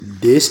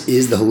This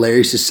is the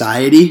Hilarious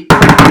Society.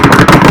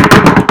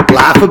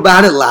 Laugh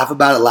about it, laugh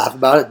about it, laugh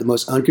about it. The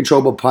most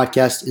uncontrollable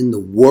podcast in the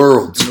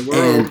world.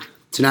 And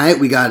tonight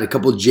we got a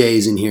couple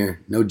J's in here.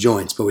 No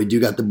joints, but we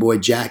do got the boy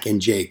Jack and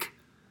Jake.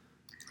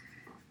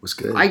 What's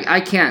good?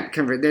 I can't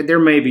convert. There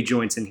may be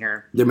joints in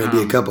here. There may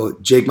be a couple.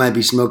 Jake might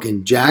be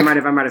smoking. Jack,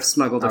 I might have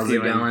smuggled a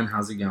few.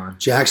 How's it going?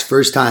 Jack's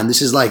first time.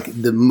 This is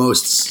like the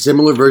most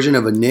similar version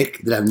of a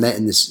Nick that I've met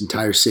in this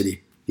entire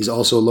city. He's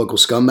also a local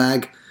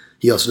scumbag.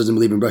 He also doesn't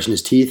believe in brushing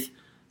his teeth,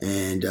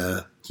 and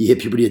he hit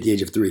puberty at the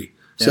age of 3. And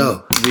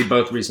so we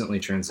both recently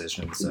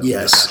transitioned. So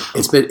yes,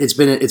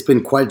 it's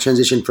been quite a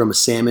transition from a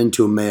salmon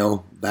to a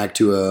male back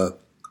to a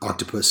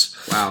octopus.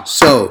 Wow.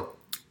 So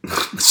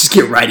let's just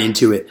get right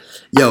into it.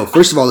 Yo,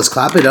 first of all, let's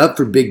clap it up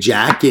for Big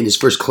Jack getting his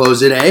first close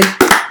today.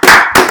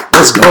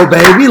 Let's go,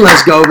 baby.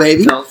 Let's go,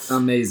 baby. Felt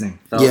amazing.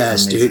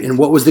 Yes, dude. And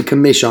what was the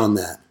commission on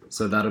that?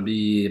 So that'll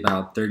be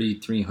about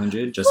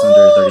 3,300, just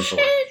under 34.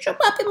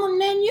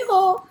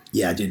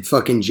 Yeah, dude,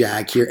 fucking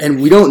Jack here.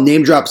 And we don't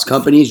name drops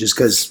companies just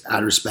because out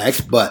of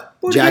respect, but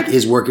Jack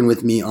is working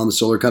with me on the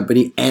solar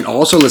company. And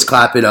also, let's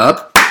clap it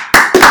up.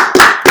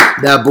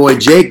 That boy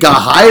Jake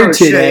got hired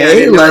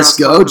today. Let's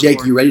go.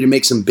 Jake, you ready to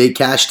make some big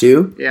cash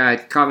too? Yeah,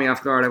 it caught me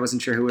off guard. I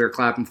wasn't sure who we were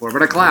clapping for,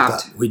 but I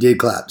clapped. We did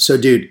clap. So,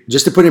 dude,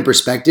 just to put in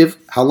perspective,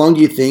 how long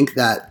do you think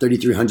that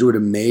 3,300 would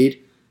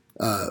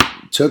have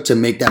took to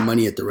make that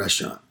money at the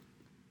restaurant?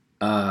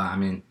 I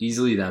mean,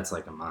 easily that's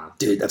like a month.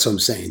 Dude, that's what I'm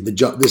saying.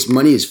 This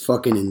money is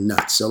fucking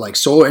nuts. So, like,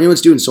 solar,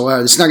 anyone's doing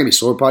solar, this is not going to be a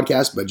solar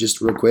podcast, but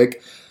just real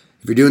quick,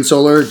 if you're doing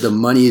solar, the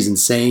money is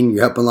insane.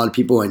 You're helping a lot of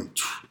people, and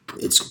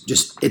it's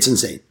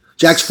insane.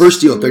 Jack's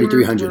first deal,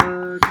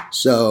 3,300.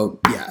 So,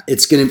 yeah,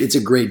 it's a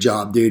great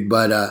job, dude.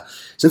 But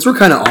since we're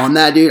kind of on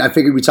that, dude, I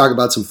figured we'd talk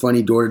about some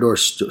funny door-to-door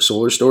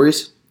solar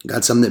stories.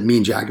 Got some that me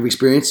and Jack have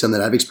experienced, some that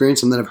I've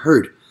experienced, some that I've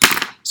heard.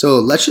 So,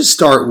 let's just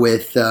start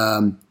with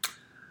one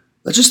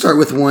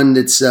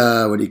that's,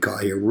 what do you call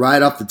it here?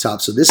 Right off the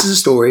top. So this is a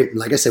story.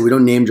 Like I said, we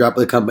don't name drop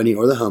the company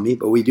or the homie,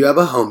 but we do have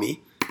a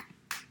homie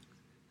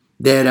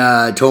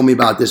that told me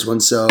about this one.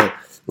 So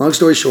long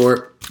story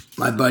short,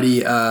 my buddy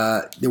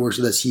that works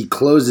with us, he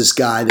closed this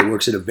guy that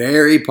works at a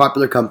very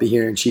popular company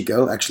here in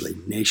Chico, actually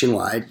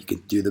nationwide. You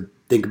can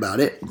think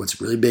about it.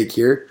 What's really big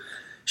here.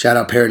 Shout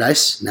out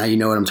Paradise. Now you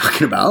know what I'm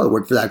talking about. I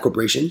work for that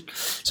corporation.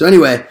 So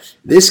anyway,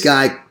 this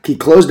guy, he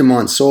closed him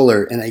on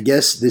solar, and I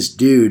guess this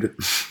dude...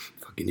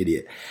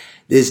 idiot.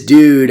 This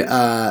dude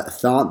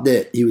thought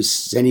that he was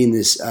sending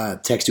this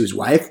text to his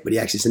wife, but he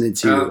actually sent it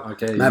to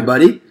my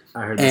buddy.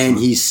 I heard and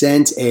he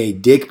sent a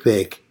dick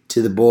pic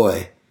to the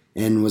boy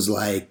and was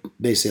like,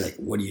 basically like,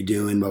 what are you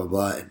doing? Blah, blah,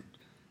 blah. And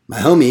my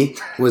homie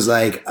was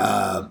like,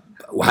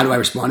 how do I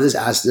respond to this?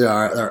 Asked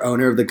our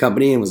owner of the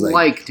company and was like...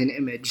 Liked an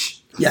image.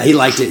 Yeah, he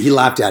liked it. He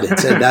laughed at it.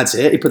 Said, that's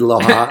it. He put a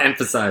little ha.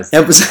 Emphasized.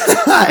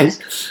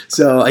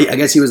 So I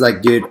guess he was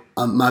like, dude,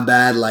 my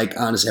bad. Like,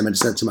 honestly, I'm going to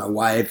send it to my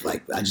wife.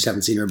 Like, I just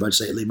haven't seen her a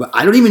bunch lately. But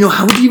I don't even know,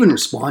 how would you even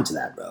respond to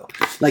that, bro?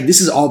 Like, this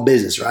is all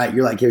business, right?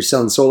 You're like, here,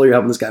 selling solar. You're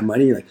helping this guy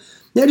money. You're like,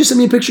 yeah, just send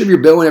me a picture of your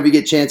bill whenever you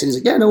get a chance. And he's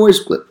like, yeah, no worries.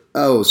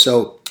 Oh,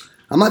 so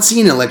I'm not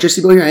seeing an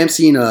electricity bill here. I am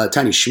seeing a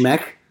tiny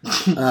schmeck.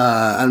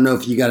 I don't know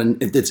if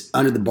if it's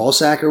under the ball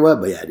sack or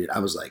what. But yeah, dude, I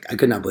was like, I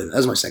could not believe it. That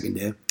was my second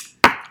day.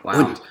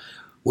 Wow.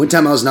 One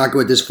time I was knocking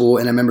with this fool,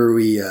 and I remember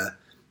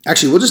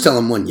actually, we'll just tell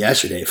him one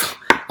yesterday.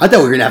 I thought we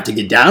were going to have to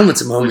get down with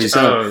some homies.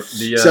 So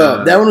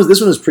this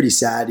one was pretty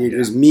sad, dude. Yeah. It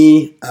was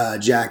me,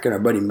 Jack, and our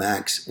buddy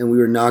Max, and we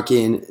were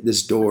knocking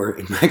this door,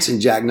 and Max and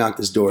Jack knocked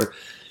this door,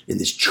 and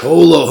this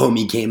cholo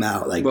homie came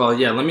out. Like, well,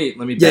 yeah, let me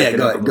back it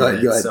up go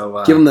ahead.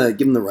 So, give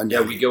him the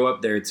rundown. Yeah, we go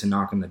up there to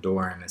knock on the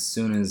door, and as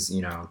soon as,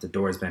 the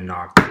door's been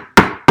knocked,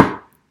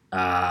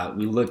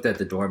 we looked at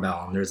the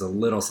doorbell, and there's a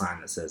little sign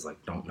that says,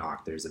 like, don't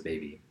knock, there's a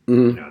baby.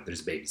 Mm-hmm.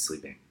 There's a baby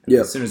sleeping. Yeah.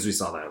 As soon as we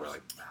saw that, we're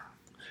like,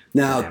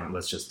 now, damn it,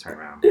 let's just turn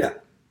around. Yeah.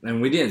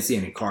 And we didn't see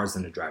any cars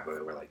in the driveway.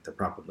 We're like, they're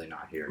probably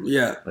not here.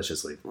 Yeah. Let's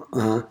just leave.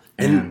 Uh-huh.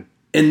 And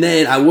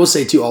then I will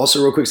say, too,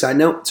 also real quick side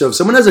note. So if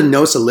someone has a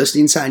no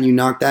soliciting sign, you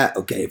knock that.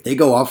 Okay, if they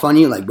go off on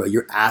you, like, bro,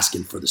 you're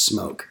asking for the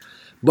smoke.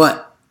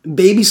 But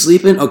baby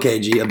sleeping, okay,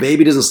 G, a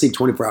baby doesn't sleep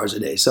 24 hours a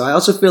day. So I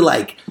also feel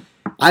like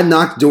I've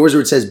knocked doors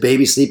where it says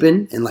baby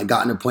sleeping and, like,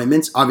 gotten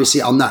appointments. Obviously,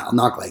 I'll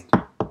knock, like,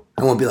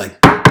 I won't be like,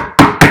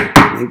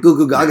 goo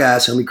goo gaga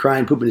ass, he'll be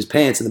crying, pooping his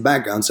pants in the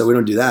background, so we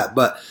don't do that.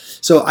 But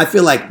so I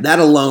feel like that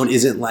alone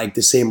isn't like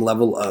the same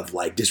level of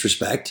like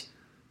disrespect.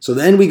 So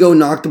then we go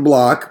knock the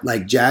block,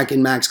 like Jack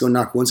and Max go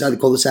knock one side of the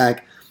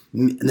cul-de-sac,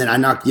 and then I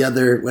knock the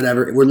other,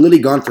 whatever. We're literally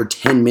gone for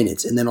 10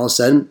 minutes, and then all of a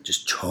sudden,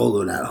 just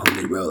choloing out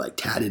homie, bro, like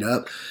tatted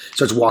up,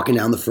 starts walking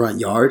down the front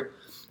yard.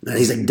 And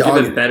he's like,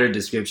 dog. Give a better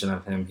description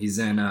of him. He's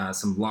in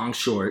some long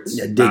shorts.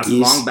 Yeah, Dickies.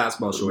 Long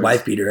basketball shorts.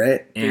 Wife beater,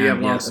 right? And he have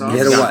long socks? He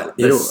had a what?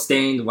 The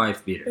stained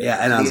wife beater.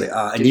 Yeah, and I was like,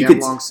 and you have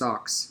long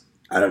socks?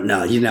 I don't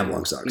know. He didn't have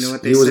long socks. You know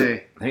what they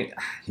say? I think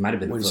he might have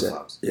been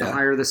flip-flops. The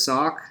higher the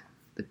sock,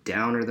 The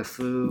downer the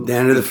food.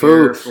 Down to the Be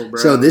food. careful,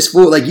 bro. So this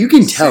fool, like you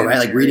can tell, right?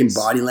 Like reading Sanitaries.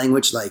 body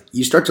language, like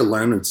you start to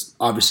learn when it's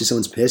obviously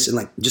someone's pissed, and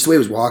like just the way he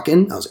was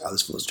walking, I was like, oh,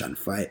 this fool's trying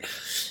to fight.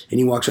 And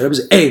he walks right up and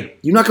says, "Hey,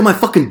 you knock on my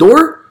fucking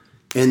door?"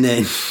 And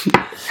then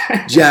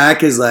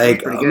Jack is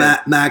like, Pretty good.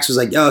 Max was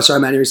like, "Oh, sorry,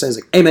 man." He's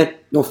like, "Hey, man,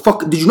 no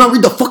fuck, did you not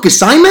read the fucking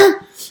sign, man?"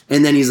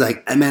 And then he's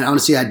like, "Hey, man,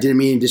 honestly, I didn't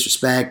mean any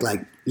disrespect."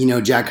 Like,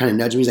 Jack kind of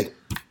nudged me. He's like,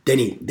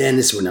 then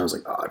this one, I was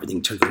like, oh,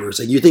 everything turned the worst.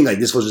 Like, you think like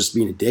this was just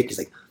being a dick? He's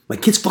like, my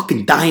kid's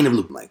fucking dying of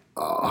loop. I'm like,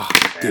 oh,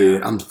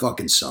 dude, I'm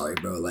fucking sorry,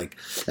 bro. Like,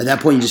 at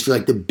that point, you just feel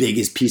like the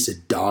biggest piece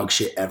of dog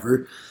shit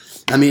ever.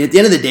 I mean, at the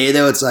end of the day,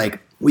 though, it's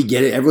like, we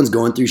get it. Everyone's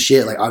going through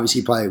shit. Like,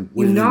 obviously, he probably You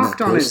wouldn't have been knocked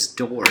that on pissed. his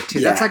door, too.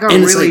 Yeah. That's like a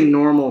And it's really like,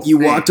 normal You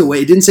thing. walked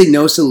away. It didn't say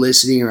no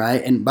soliciting,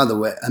 right? And by the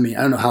way, I mean,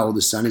 I don't know how old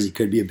his son is. He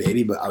could be a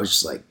baby, but I was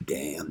just like,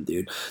 damn,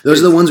 dude.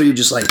 Those are the ones where you're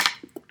just like,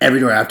 every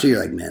door after, you're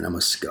like, man, I'm a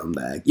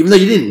scumbag. Even though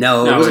you didn't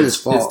know. It wasn't his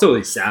fault. It's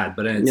totally sad,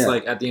 but it's Yeah.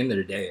 like at the end of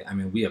the day, I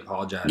mean, we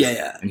apologized.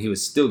 Yeah. And he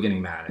was still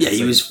getting mad. Yeah, It's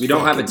he like, was We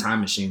don't have a fucking-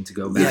 time machine to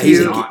go Yeah, back he's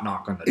and like- not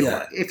knock on the door.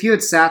 Yeah. If you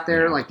had sat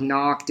there, like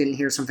knocked, didn't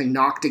hear something,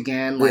 knocked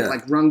again, Yeah.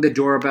 like rung the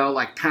doorbell,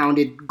 like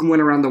pounded,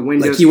 went around the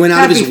windows. Like, he went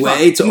out of that'd his be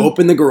way fun. to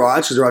open the garage,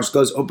 because the garage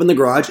goes, open the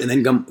garage, and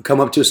then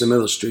come up to us in the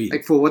middle of the street.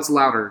 Like, fool, what's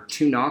louder,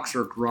 2 knocks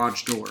or a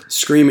garage door?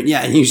 Screaming, yeah,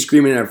 and he was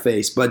screaming in our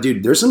face. But,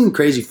 dude, there's some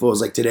crazy fools.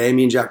 Like, today,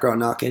 me and Jack are out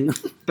knocking.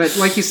 But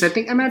like you said,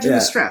 imagine Yeah.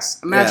 the stress.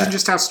 Imagine Yeah.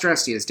 just how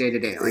stressed he is day to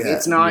day. Like, Yeah.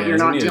 it's not, Yeah, you're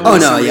not he was- dealing Oh,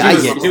 with no, somebody yeah, I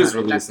who's get it. level He was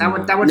headed.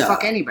 releasing That would No.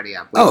 fuck anybody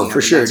up. Oh, waking up, for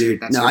and sure, that's-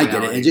 dude. that's No, the I get it.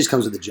 reality. It just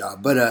comes with the job.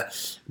 But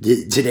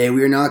today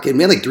we were knocking.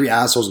 We had like 3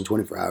 assholes in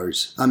 24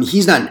 hours.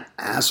 He's not an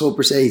asshole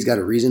per se. He's got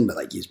a reason, but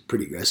like he's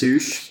pretty aggressive.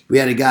 Douche. We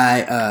had a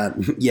guy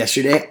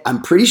yesterday.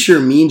 I'm pretty sure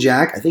me and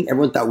Jack, I think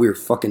everyone thought we were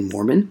fucking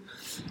Mormon.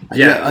 I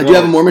do well-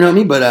 have a Mormon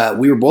homie, but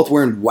we were both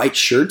wearing white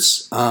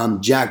shirts.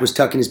 Jack was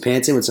tucking his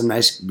pants in with some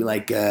nice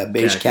like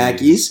beige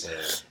khakis. Yeah.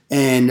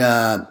 And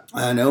I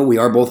don't know, we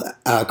are both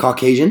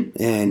Caucasian,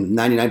 and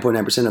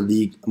 99.9% of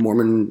the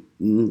Mormon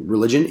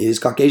religion is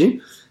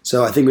Caucasian.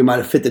 So I think we might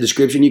have fit the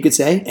description, you could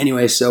say.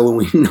 Anyway, so when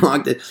we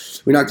knocked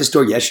this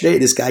door yesterday,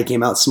 this guy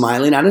came out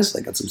smiling at us,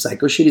 like on some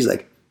psycho shit. He's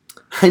like,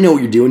 I know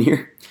what you're doing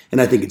here,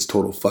 and I think it's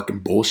total fucking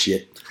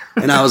bullshit.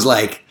 And I was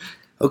like,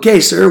 okay,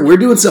 sir, we're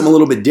doing something a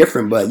little bit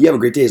different, but you have a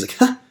great day. He's like,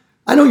 huh,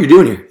 I know what you're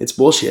doing here. It's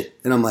bullshit.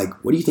 And I'm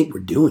like, what do you think we're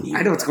doing here?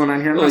 I know what's going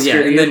on here. I'm Well, not yeah,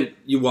 scared of and you. then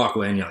you walk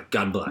away and you're like,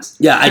 God bless.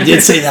 Yeah, I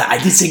did say that.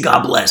 I did say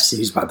God bless.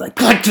 He's probably like,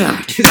 God damn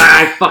it.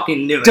 I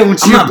fucking knew it.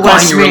 Don't I'm you not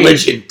bless buying your me.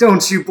 religion.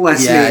 Don't you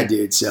bless Yeah, me.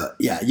 dude. So,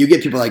 yeah, you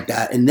get people like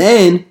that. And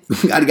then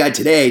we got a guy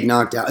today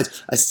knocked out.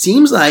 It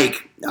seems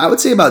like, I would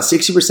say about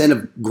 60%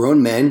 of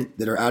grown men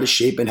that are out of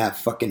shape and have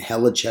fucking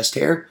hella chest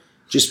hair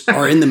just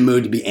are in the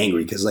mood to be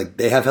angry because, like,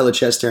 they have hella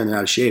chest hair and they're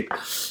out of shape.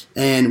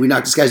 And we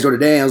knocked this guy's door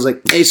today. I was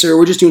like, hey, sir,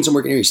 we're just doing some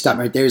work in here. He stopped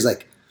right there. He's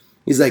like,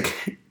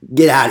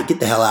 get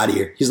the hell out of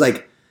here. He's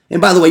like, and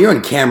by the way, you're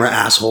on camera,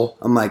 asshole.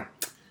 I'm like,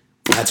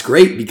 that's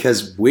great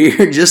because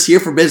we're just here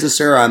for business,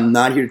 sir. I'm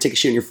not here to take a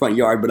shit in your front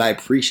yard, but I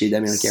appreciate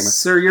that being on camera.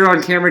 Sir, you're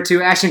on camera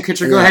too. Ashton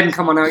Kutcher, go Yeah. ahead and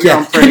come on out. You're Yeah,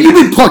 on have Freddie. you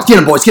been plucked? Get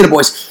him, boys. Get him,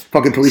 boys.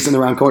 Fucking police in the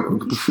round corner.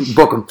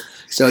 Book them.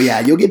 So,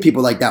 yeah, you'll get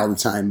people like that all the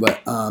time.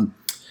 But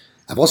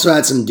I've also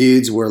had some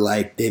dudes where,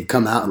 like, they've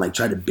come out and, like,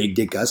 tried to big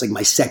dick us. Like,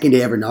 my second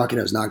day ever knocking,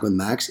 I was knocking with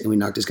Max, and we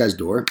knocked this guy's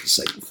door. It's,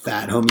 like,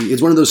 fat homie. It's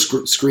one of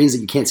those screens that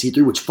you can't see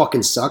through, which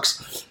fucking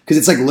sucks. Because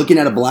it's, like, looking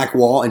at a black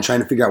wall and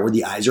trying to figure out where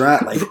the eyes are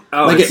at. Like,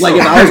 Oh, like, it's if so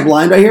I was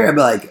blind right here, I'd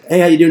be like, hey,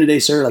 how you doing today,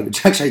 sir? Like,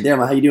 Jack's right there. I'm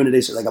like, how you doing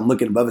today, sir? Like, I'm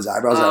looking above his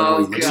eyebrows. I don't know what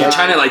he looks God. You're like.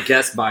 trying to like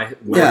guess by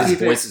where Yeah. his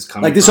voice is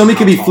coming Like, this from, homie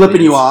could be how tall flipping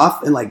he you is.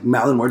 off and, like,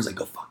 mouthing words like,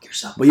 go fuck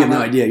yourself. But you have no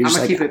idea. You're I'm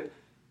just gonna like,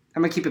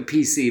 I'm gonna keep it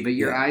PC, but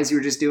your Yeah. eyes you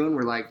were just doing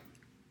were like,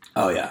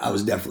 oh, yeah, I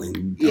was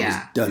definitely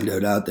Yeah. done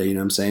out there, you know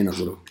what I'm saying? I was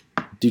a little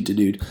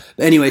dude.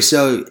 But anyway,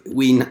 so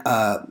we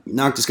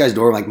knocked this guy's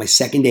door like my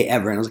second day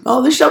ever, and I was like,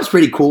 oh, this shop's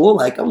pretty cool.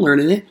 Like, I'm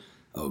learning it.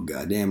 Oh,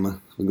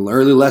 goddamn.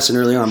 Early lesson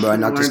early on, bro. I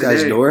knocked this Learned guy's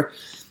today. door.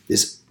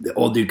 The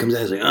old dude comes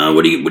in. He's like, oh,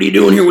 what are you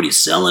doing here? What are you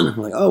selling? I'm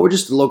like, oh, we're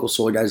just the local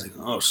solar guy. He's like,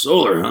 oh,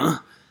 solar, huh?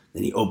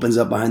 Then he opens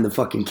up behind the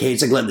fucking cage.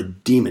 It's like letting the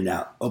demon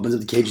out. Opens up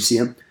the cage. You see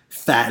him.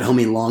 Fat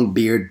homie, long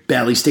beard,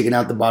 belly sticking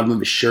out the bottom of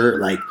his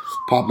shirt, like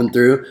popping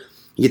through.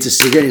 He gets a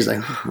cigarette. He's like,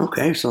 oh,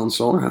 okay, selling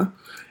solar, huh?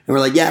 And we're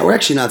like, yeah, we're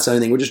actually not selling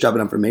anything. We're just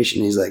dropping information.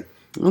 And he's like,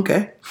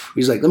 okay.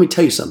 He's like, let me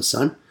tell you something,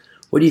 son.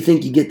 Where do you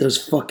think you get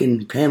those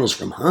fucking panels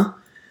from, huh?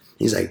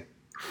 He's like,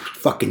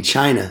 fucking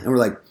China. And we're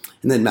like,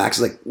 and then Max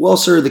is like, well,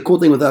 sir, the cool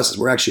thing with us is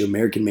we're actually an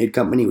American-made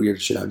company. We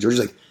get shit out of Georgia.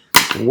 He's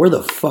like, and where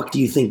the fuck do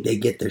you think they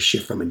get their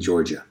shit from in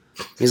Georgia?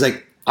 He's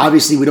like,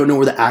 obviously, we don't know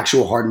where the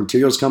actual hard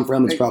materials come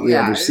from. It's probably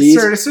yeah,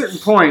 overseas. At a certain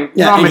point,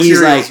 Yeah, raw and he's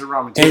materials like, are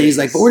raw materials. and he's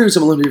like, but we're doing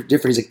something a little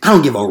different. He's like, I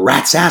don't give a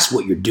rat's ass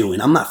what you're doing.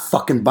 I'm not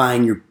fucking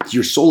buying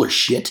your solar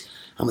shit.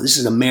 This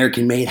is an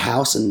American-made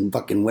house and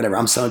fucking whatever.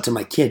 I'm selling it to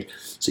my kid,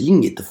 so you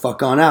can get the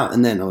fuck on out.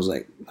 And then I was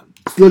like,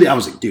 dude, I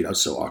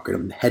was so awkward.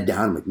 I'm head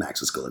down. I'm like,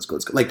 Max, let's go.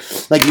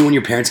 Like you when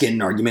your parents get in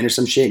an argument or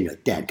some shit, and you're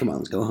like, Dad, come on,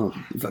 let's go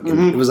home.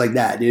 It was like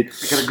that, dude.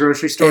 Like at a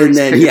grocery store. And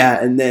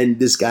then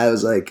this guy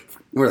was like,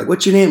 we're like,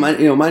 what's your name? My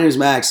name is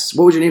Max.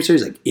 What was your name, sir?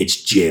 He's like,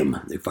 it's Jim.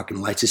 They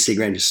fucking lights a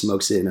cigarette and just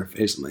smokes it in our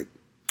face. I'm like,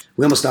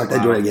 We almost knocked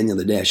that door again the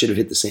other day. I should have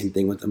hit the same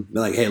thing with them. Be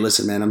like, hey,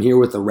 listen, man, I'm here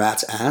with a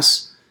rat's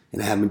ass, and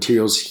I have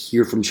materials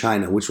here from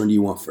China. Which one do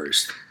you want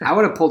first? I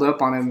would have pulled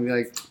up on him and be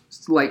like,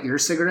 light your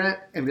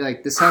cigarette and be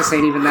like, this house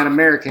ain't even that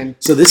American.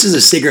 So this is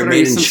a cigarette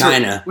made in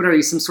China. What are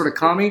you, some sort of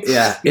commie?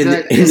 Yeah.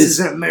 This is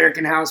an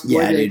American house.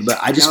 Boy, yeah, dude. But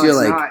I just feel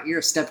like not. You're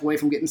a step away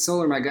from getting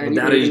solar, my guy.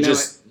 Well,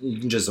 you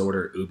can just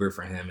order Uber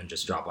for him and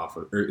just drop off,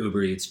 or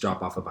Uber Eats,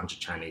 drop off a bunch of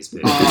Chinese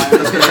food. What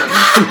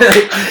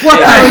the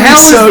hell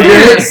is so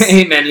this? Good.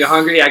 Hey man, you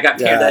hungry? I got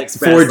Panda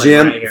Express.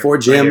 For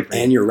Jim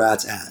and your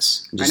rat's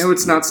ass. I know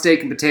it's not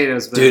steak and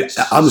potatoes, but dude,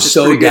 I'm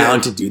so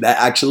down to do that.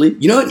 Actually,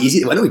 you know what?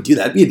 Easy. Why don't we do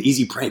that? It'd be an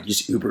easy prank.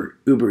 Just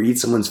Uber eat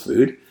someone's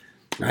food.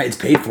 Right, it's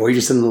paid for. You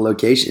just send them the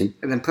location,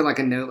 and then put like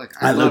a note. Like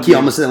I low key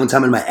almost said that one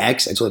time in my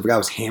ex. I totally forgot I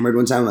was hammered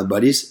one time with my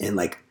buddies, and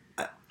like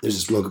there's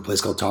this local place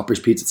called Topper's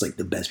Pizza. It's like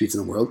the best pizza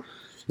in the world.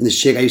 And this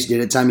chick I used to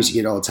get at the time used to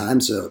get it all the time,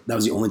 so that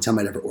was the only time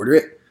I'd ever order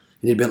it.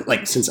 And it'd been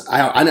like since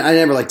I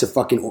never like to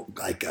fucking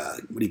like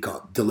what do you call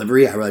it,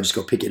 delivery. I rather just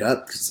go pick it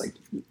up because it's like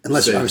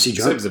unless you're obviously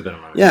drunk.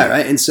 Yeah,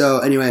 right. And so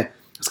anyway, I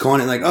was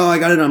calling it like, oh, I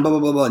got it on blah blah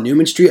blah blah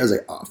Newman Street. I was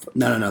like, oh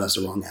no, that's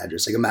the wrong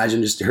address. Like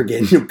imagine just her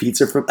getting a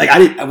pizza from like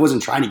I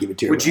wasn't trying to give it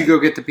to her. Would you go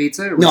get the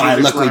pizza? Or no, I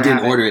luckily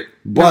didn't order it.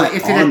 But no,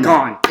 if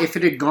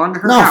it had gone to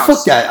her house, no,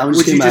 fuck that. I was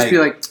would you just be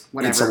like,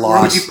 whatever? It's a loss.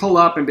 Or would you pull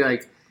up and be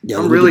like,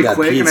 I'm really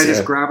quick, and I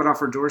just grab it off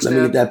her doorstep? Let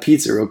me get that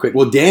pizza real quick.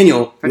 Well,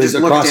 Daniel lives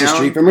across the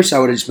street from her, so I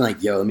would have just been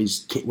like, yo, let me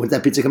just, when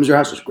that pizza comes to your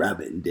house, just grab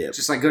it and dip.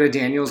 Just like go to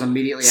Daniel's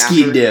immediately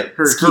Ski after. Dip.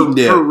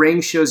 Her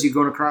ring shows you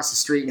going across the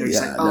street, and you're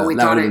just like, oh, we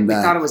thought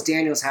it was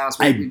Daniel's house.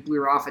 We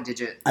were off a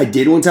digit. I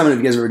did one time, and if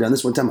you guys have ever done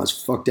this, one time I was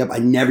fucked up. I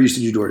never used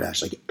to do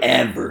DoorDash, like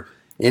ever.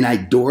 And I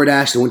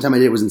DoorDashed. The one time I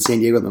did it was in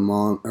San Diego with my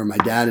mom, or my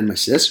dad and my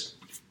sis.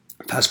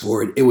 Fast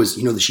forward, it was,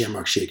 the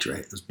Shamrock Shakes,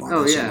 right? Those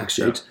bomb Shamrock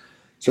Shakes.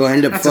 So I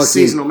ended up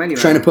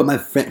trying to put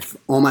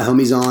all my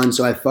homies on.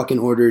 So I fucking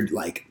ordered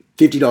like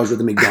 $50 worth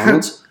of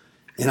McDonald's.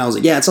 And I was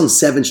like, yeah, it's on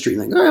 7th Street.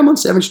 I'm like, all right, I'm on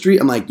 7th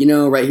Street. I'm like,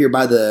 right here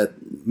by the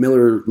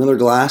Miller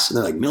Glass. And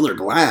they're like, Miller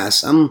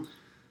Glass? I'm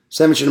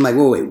 7th Street. I'm like,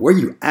 wait, where are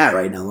you at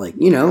right now? Like,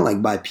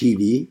 like by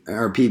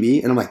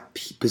PB. And I'm like,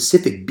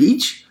 Pacific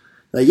Beach?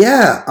 Like,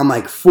 yeah. I'm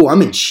like, fool,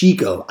 I'm in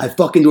Chico. I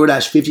fucking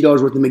DoorDashed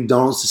 $50 worth of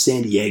McDonald's to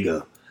San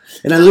Diego.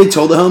 And I literally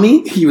told the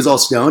homie, he was all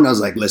stoned. I was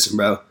like, listen,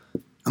 bro.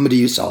 I'm gonna do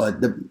you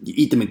solid. You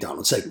eat the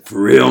McDonald's, like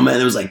for real, man.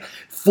 There was like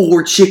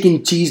 4 chicken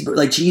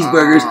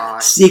cheeseburgers,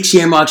 6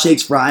 Shamrock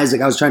Shakes, fries. Like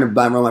I was trying to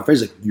buy them around my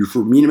friends. Like you're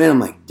for me, man. I'm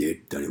like,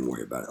 dude, don't even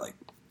worry about it. Like,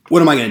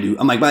 what am I gonna do?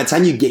 I'm like, by the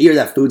time you get here,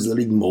 that food's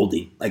literally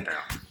moldy. Like,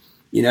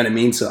 you know what I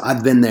mean? So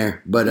I've been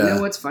there, but you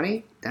know what's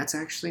funny? That's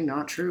actually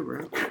not true,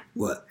 bro.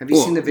 What? Have you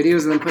seen the videos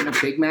of them putting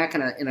a Big Mac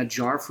in a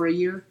jar for a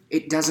year?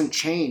 It doesn't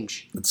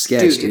change. It's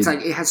sketch, dude. It's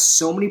like it has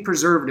so many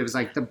preservatives.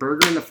 Like the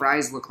burger and the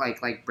fries look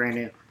like brand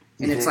new.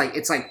 And it's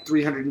like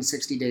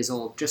 360 days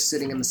old, just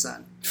sitting in the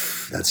sun.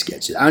 That's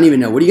sketchy. I don't even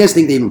know. What do you guys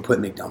think they even put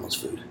in McDonald's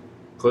food?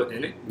 Put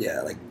in it?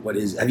 Yeah, like what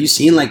is? Have you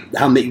seen like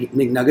how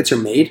McNuggets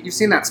are made? You've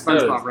seen that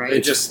SpongeBob,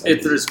 right?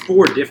 There's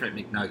 4 different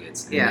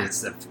McNuggets. And yeah,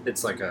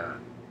 it's like a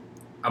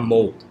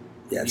mold.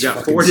 Yeah, it's you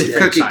got 4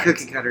 different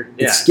cookie cutter.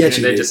 Yeah, it's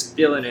sketchy. And they just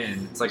fill it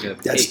in. It's like a.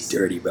 That's paste.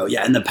 dirty, bro.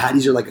 Yeah, and the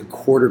patties are like a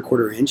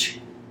quarter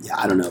inch. Yeah,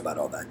 I don't know about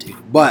all that, dude.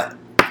 But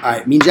all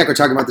right, me and Jack were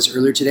talking about this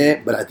earlier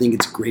today, but I think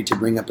it's great to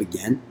bring up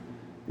again.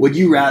 Would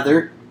you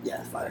rather?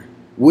 Yeah, fire.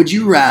 Would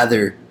you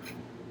rather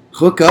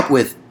hook up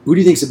with who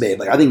do you think's a babe?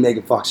 Like I think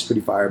Megan Fox is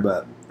pretty fire,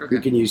 but who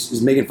can use?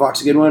 Is Megan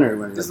Fox a good one or?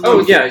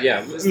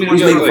 Yeah. Who's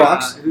Megan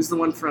Fox? Who's the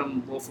one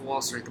from Wolf of Wall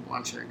Street, the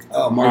blonde chick?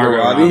 Oh, Margot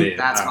Robbie.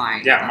 That's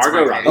mine. Yeah,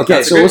 Margot Robbie.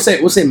 Okay, so we'll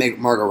say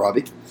Margot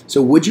Robbie.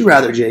 So would you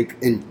rather,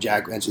 Jake and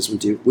Jack answer this one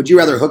too? Would you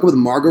rather hook up with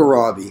Margot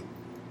Robbie,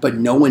 but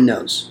no one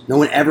knows, no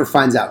one ever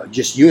finds out,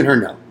 just you and her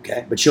know,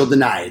 okay? But she'll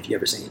deny it if you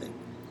ever say anything.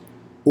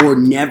 Or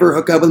never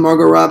hook up with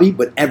Margot Robbie,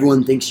 but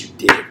everyone thinks you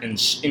did,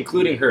 and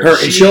including her.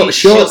 And she'll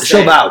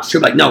vouch. She'll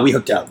be like, no, we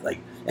hooked up. Like,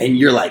 and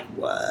you're like,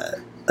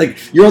 what? Like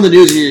you're on the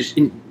news,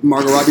 and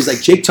Margot Robbie's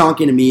like, Jake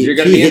talking to me. You're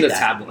gonna be in the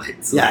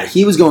tabloids. Yeah,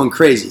 he was going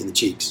crazy in the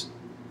cheeks.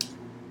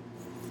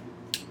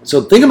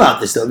 So think about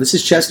this though. This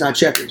is chess, not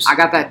checkers. I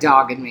got that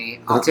dog in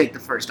me. I'll take the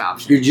first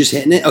option. You're just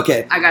hitting it.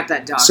 Okay. I got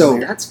that dog. So in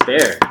me. That's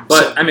fair,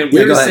 but I mean,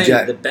 we were saying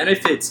Jack. the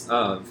benefits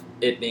of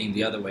it being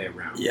the other way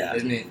around. Yeah.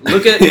 Isn't it?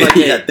 Look at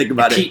like think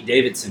about Pete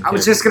Davidson. I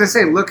was just gonna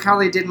say, look how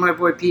they did my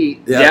boy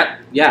Pete. Yeah.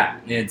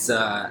 It's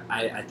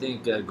I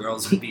think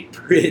girls would be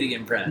pretty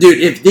impressed.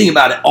 Dude, think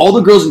about it, all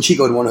the girls in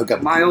Chico would want to hook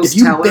up. Miles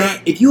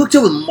Teller. If you hooked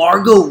up with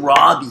Margot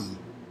Robbie,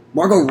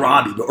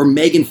 or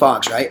Megan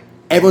Fox, right?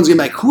 Everyone's gonna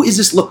be like, who is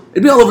this?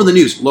 It'd be all over the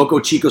news. Local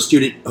Chico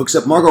student hooks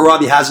up. Margot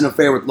Robbie has an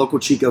affair with local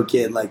Chico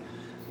kid. Like,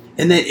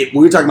 and then we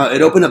were talking about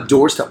it opened up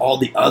doors to all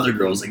the other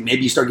girls. Like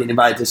maybe you start getting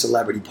invited to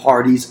celebrity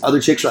parties. Other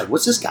chicks are like,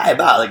 what's this guy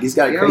about? Like he's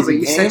got a crazy but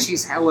you game. said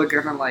she's hella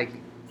gonna like.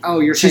 Oh,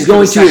 she's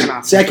going to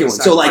a second one.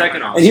 So like,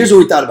 and here's what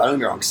we thought about. Don't get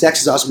me wrong. Sex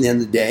is awesome at the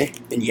end of the day,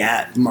 and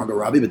yeah, Margot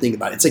Robbie. But think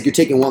about it. It's like you're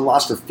taking one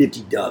loss for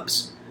 50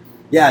 dubs.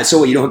 Yeah. So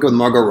what? You don't hook up with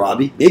Margot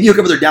Robbie? Maybe you hook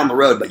up with her down the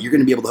road, but you're going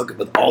to be able to hook up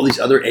with all these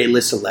other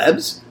A-list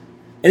celebs.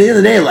 At the end of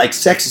the day, like,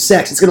 sex is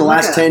sex. It's going to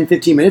last Okay. 10,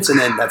 15 minutes, and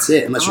then that's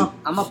it. Unless you're,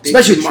 I'm a big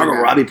especially with picture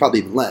Margot guy. Robbie, probably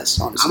even less,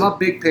 honestly. I'm a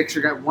big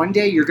picture guy. One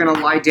day you're gonna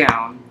lie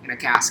down in a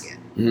casket.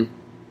 Mhm.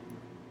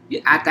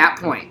 At that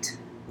point,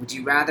 would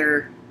you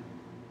rather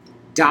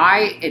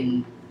die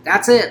and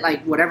that's it?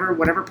 Like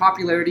whatever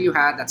popularity you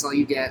had, that's all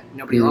you get.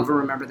 Nobody will Mhm. ever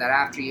remember that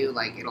after you.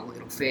 Like it'll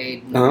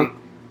fade. Uh-huh.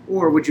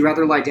 Or would you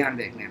rather lie down and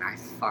be like, man, I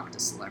fucked a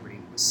celebrity.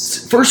 It was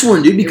so First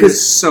one, dude, It was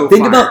because so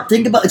think fire.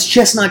 about it's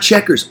chestnut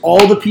checkers.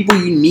 All the people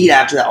you meet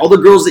after that, all the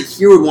girls that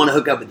here would want to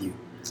hook up with you.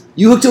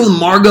 You hooked up with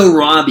Margot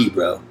Robbie,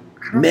 bro.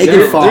 Megan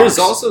There- Fox. There's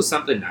also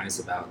something nice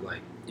about like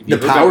if The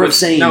hook power up of with,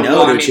 saying no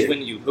well, to I a mean, chick.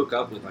 when you hook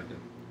up with like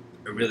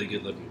a really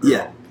good looking girl,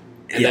 Yeah.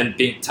 and Yeah. then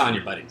telling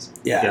your buddies,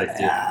 Yeah, You're like,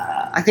 dude,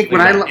 I think like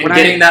when I that. when and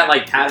getting I that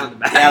like pat on the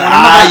back,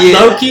 Yeah, yeah.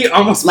 low key,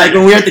 almost like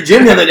when we were at the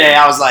gym the other day,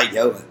 I was like,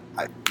 "Yo,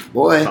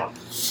 boy,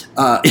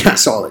 Oh. yeah,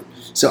 solid."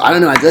 So I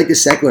don't know. I feel like the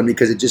second one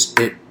because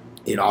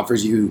it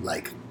offers you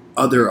like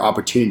other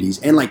opportunities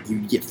and like you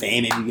get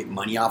fame and you get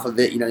money off of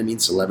it. You know what I mean?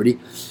 Celebrity.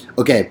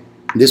 Okay,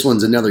 this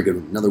one's another good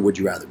one. Another would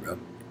you rather, bro?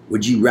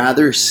 Would you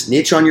rather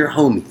snitch on your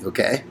homie?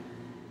 Okay,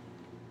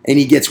 and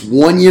he gets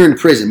 1 year in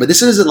prison. But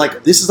this is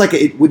like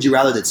a would you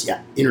rather that's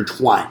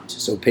intertwined.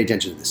 So pay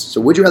attention to this.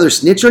 So would you rather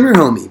snitch on your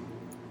homie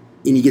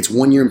and he gets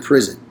 1 year in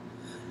prison,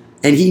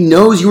 and he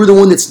knows you were the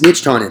one that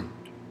snitched on him,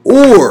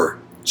 or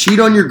cheat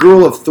on your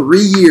girl of 3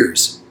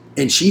 years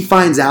and she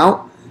finds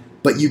out,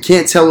 but you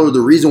can't tell her the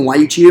reason why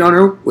you cheated on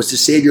her was to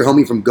save your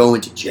homie from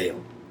going to jail.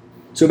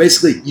 So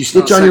basically, you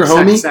snitch on your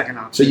homie. Second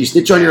option. So you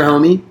snitch on your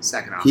homie.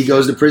 Second option. He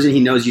goes to prison. He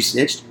knows you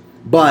snitched.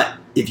 But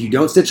if you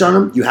don't snitch on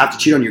him, you have to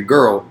cheat on your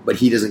girl, but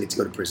he doesn't get to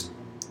go to prison.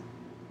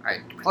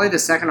 Right. Probably the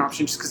second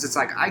option, just because it's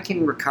like I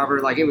can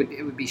recover. Like it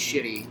would be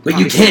shitty. But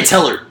you Obviously, can't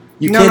tell her.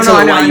 You No, can't no, tell I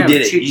her know, why I you know.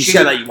 did it. She- You she-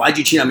 said, like, why'd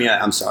you cheat on me?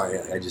 I'm sorry.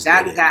 I just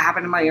That did it. that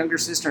happened to my younger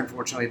sister.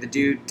 Unfortunately, the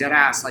dude dead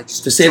ass like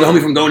just To save a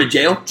homie from going to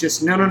jail?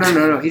 Just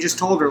no. He just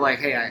told her like,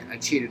 hey, I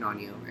cheated on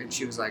you, and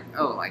she was like,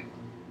 oh, like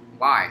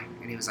why?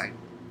 And he was like,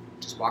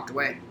 just walked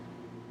away.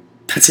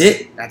 That's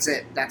it? That's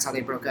it. That's how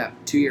they broke up.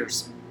 2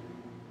 years.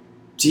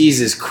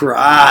 Jesus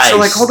Christ. So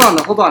like,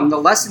 hold on. The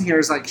lesson here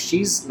is like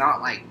she's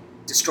not like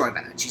destroyed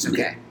by that. She's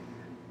okay.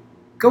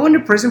 Going to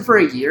prison for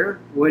a year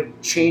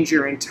would change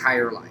your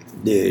entire life.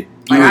 Dude.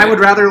 Like I would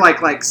rather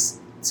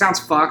sounds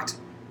fucked.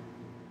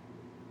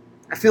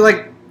 I feel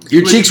like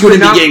Your you cheeks would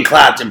wouldn't not- be getting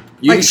clapped. Your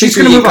Like cheeks she's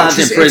would gonna be move on. clapped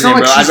in It's prison, not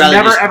like bro. I'd she's rather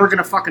never just... ever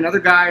gonna fuck another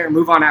guy or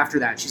move on after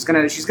that. She's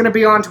gonna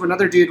be on to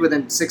another dude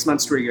within 6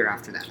 months to a year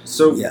after that.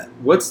 So, Yeah.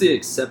 what's the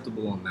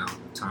acceptable amount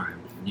of time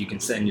you can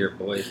send your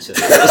boy to?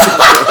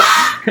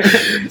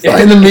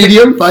 Find the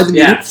medium. Find the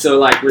medium. Yeah. So,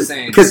 like we're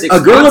saying, Because 6 a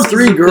girl months of is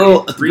three, okay,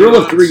 girl of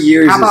 3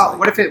 years How is about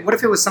like what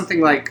if it was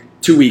something like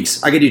 2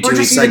 weeks. I could do 2 or weeks.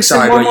 just Like, even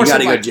sorry, one bro, more you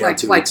gotta something go to jail like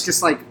 2 like weeks.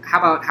 just like how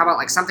about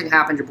like something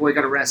happened, your boy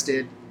got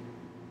arrested.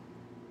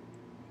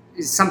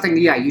 Is something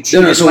you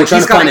cheated. no, so we're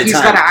trying to find a he's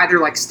time. got to either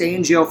like stay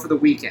in jail for the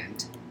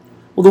weekend.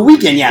 Well, the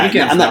weekend, yeah.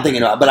 Weekend's I'm not fine.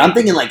 thinking about it. But I'm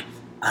thinking like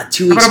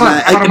 2 How weeks. about a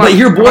month? How about a But month?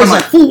 your How about boy's a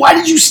like, month? fool, why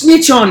did you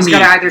snitch on He's me? got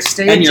to either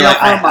stay And in you're jail like,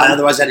 for a month.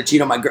 otherwise I had to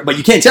cheat on my girl. But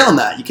you can't tell him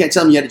that. You can't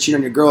tell him you had to cheat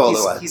on your girl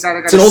otherwise. He's either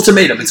It's an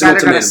ultimatum. It's He's an either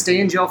got to ultimatum. stay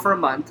in jail for a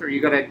month, or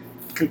you got to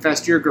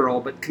confess to your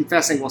girl. But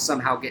confessing will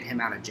somehow get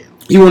him out of jail.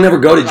 He will never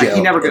go to Like, jail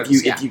he never if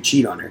goes, you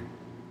cheat on her.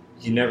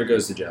 he never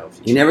goes to jail.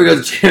 He never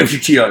goes to jail if you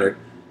cheat on her.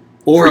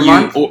 Or For a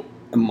month? Or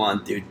a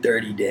month, dude.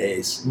 30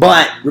 days.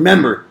 But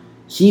remember,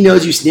 he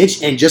knows you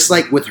snitched, and just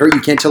like with her, you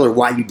can't tell her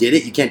why you did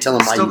it. You can't tell him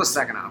why Still you... the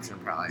second option,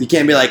 probably. You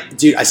can't be like,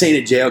 dude, I sent you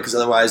to jail because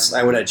otherwise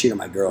I would have cheated on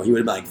my girl. He would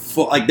have been like,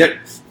 fuck, like that.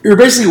 You're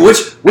basically which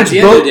At the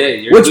end boat? of the day,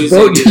 you're Which losing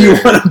boat do you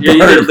either- want to You're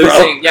either burn, bro?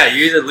 losing. Yeah,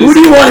 you're either losing. Who do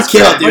you a want best to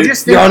kill, friend- Or dude?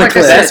 just You're think, on a like I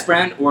cliff. said, Best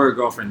friend or a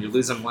girlfriend. You're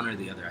losing one or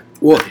the other.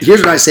 Well, here's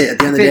what I say at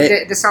the end of the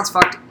day. This sounds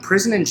fucked.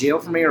 Prison and jail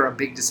for me are a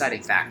big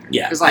deciding factor.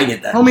 Yeah, because I like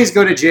get that. homies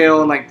go to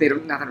jail and like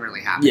nothing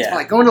really happens. Yeah. But,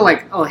 like going to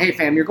like, oh hey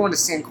fam, you're going to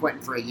San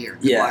Quentin for a year.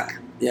 Good Yeah. luck.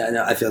 Yeah,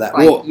 no, I feel that.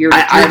 Like Well, you're I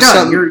have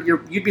done.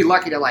 some. You'd be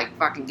lucky to like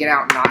fucking get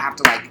out and not have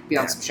to like be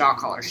on some shot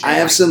collar shit. I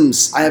have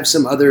like,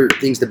 some other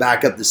things to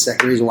back up the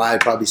second reason why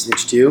I'd probably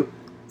snitch too.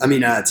 I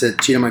mean, to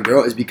cheat on my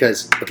girl is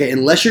because, okay,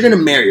 unless you're going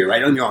to marry her, right?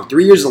 Don't get me wrong,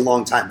 3 years is a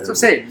long time. That's what I'm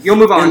saying. You'll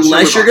move on.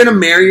 Unless you're going to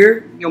marry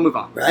her, you'll move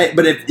on. right?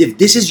 But if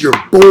this is your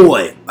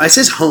boy, I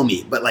says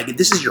homie, but like if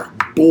this is your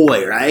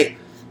boy, right?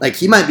 Like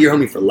he might be your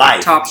homie for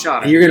life. Top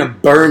shot. And you're going to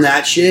burn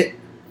that shit.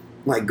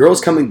 Like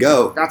girls come and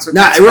go. That's what.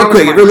 Now, that's real that was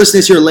quick, my- if you're listening to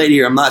this here lady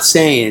here, I'm not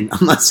saying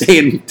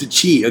to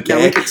cheat, Yeah,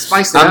 okay? we could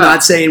spice it I'm up.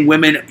 not saying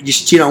women you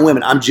should cheat on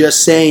women. I'm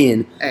just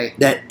saying Hey,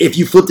 that if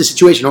you flip the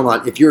situation, hold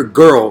on, if you're a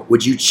girl,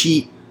 would you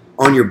cheat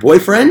on your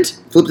boyfriend?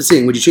 Flip the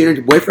thing. Would you cheat on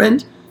your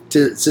boyfriend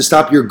to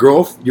stop your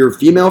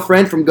female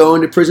friend from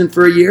going to prison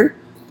for a year?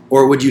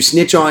 Or would you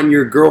snitch on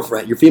your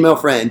girlfriend, your female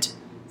friend,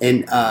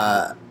 and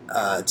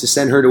to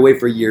send her away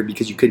for a year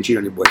because you couldn't cheat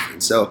on your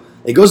boyfriend? So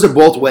it goes to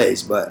both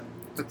ways, but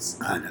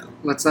I don't know.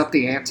 let's up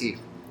the ante.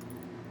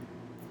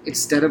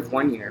 Instead of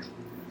 1 year,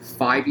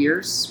 5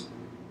 years,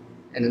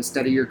 and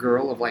instead of your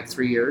girl of like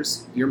 3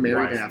 years, you're married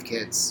Right. and have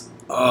kids.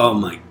 Oh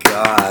my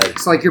god.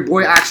 So like your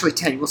boy actually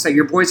 10. We'll say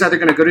your boy's either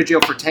going to go to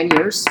jail for 10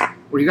 years,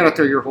 or you got to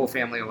throw your whole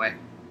family away.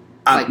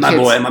 My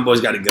kids.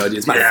 boy's got to go, dude.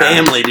 It's my Yeah.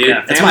 family, dude.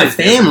 Yeah, It's my family's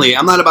family.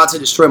 I'm not about to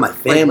destroy my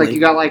family. Like you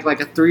got like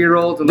a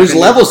 3-year-old. And There's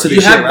like levels to If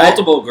this you have shit, right?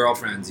 multiple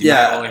girlfriends, you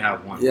Yeah. might only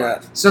have one. Yeah.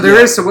 wife. So there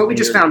Yeah. is. So what we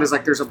just Weird. found is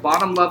like there's a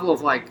bottom level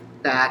of like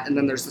that, and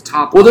then there's the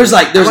top. Well, level. there's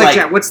I like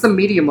that. What's the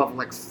medium level?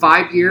 Like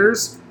 5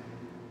 years.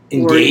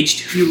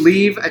 engaged. Or you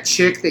leave a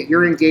chick that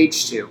you're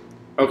engaged to,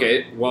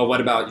 Okay, well, what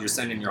about you're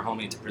sending your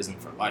homie to prison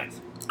for life?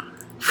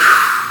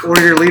 or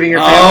you're leaving your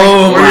family.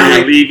 Oh, or Or my-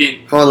 you're leaving,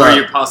 Hold or up.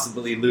 you're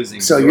possibly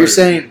losing. So your- you're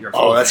saying, your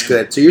whole oh, that's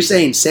family. good. So you're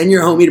saying send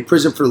your homie to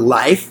prison for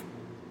life,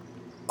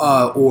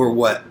 or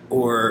what?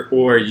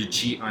 Or you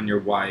cheat on your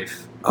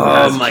wife. who Oh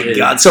has my kids.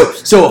 god! So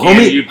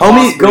And you homie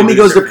possibly lose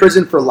goes to your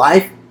prison for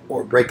life,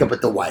 or break up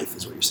with the wife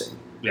is what you're saying.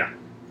 Yeah.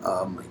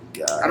 Oh my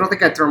god! I don't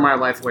think I'd throw my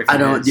life away. I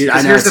From don't, his. dude. I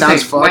 'Cause know here's it the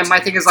sounds thing. fucked. My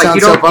thing is like Sounds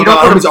you so don't fucked, go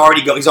but to he's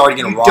already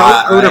you rot.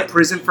 don't go to right?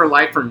 prison for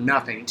life for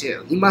nothing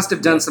too. He must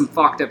have done some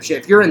fucked up shit.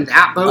 If you're in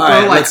that boat, All though,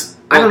 right, like let's-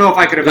 I don't know if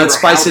I could have. Let's ever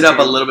spice it helped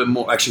up a you. little bit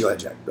more. Actually, go ahead,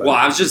 Jack. Go Well,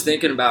 ahead. I was just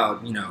thinking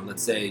about,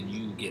 let's say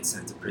you get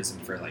sent to prison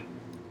for like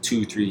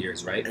 2-3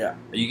 years, right? Yeah.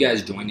 Are you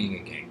guys joining a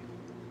gang?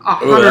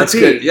 Oh, that's 100%.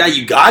 good. Yeah,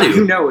 you got to.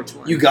 You know which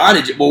one. You got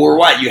it. Well, we're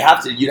white. You'd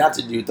have to do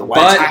it with the white.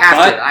 But I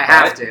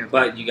have to.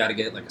 But you got to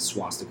get like a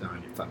swastika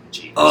on your fucking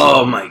cheek.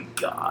 Oh my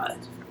god!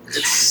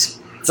 It's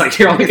like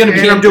you're only gonna be.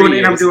 and in I'm doing 3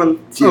 and I'm years.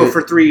 doing Dude.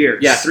 for 3 years.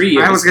 Yeah, 3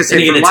 years. I was gonna And say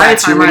you for get a life I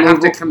tattoo might have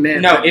to removal?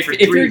 commit. No, but if for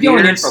you're 3 going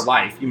in years, for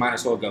life, you might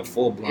as well go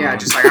full blown. yeah,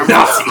 just like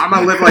I'm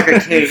gonna live like a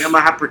king. I'm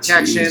gonna have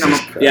protection. Jesus I'm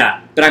Christ.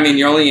 yeah. But I mean,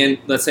 you're only in,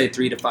 let's say,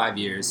 3 to 5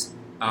 years.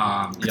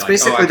 It's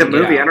basically the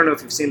movie. I don't know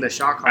if you've seen the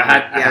shot call. I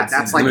had Yeah, seen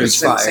that's the like movie. the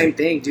same, Fire. same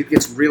thing. Dude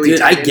gets really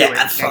Dude, I tied get into it.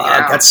 Can't fuck.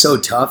 get out. That's so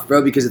tough,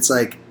 bro. Because it's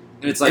like,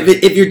 And it's like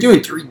if you're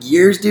doing 3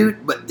 years,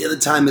 dude, but the other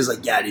time is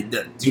like, yeah, dude,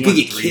 you could want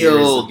get 3 years of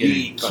killed. You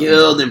getting get fucking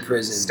killed in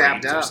prison.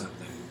 stabbed raped or up. something.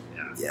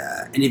 Yeah.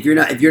 Yeah, and if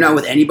you're not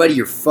with anybody,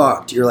 you're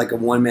fucked. You're like a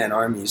one man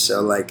army.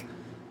 So like,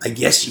 I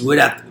guess you would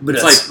have. But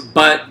It's like,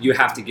 but you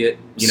have to get,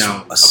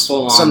 a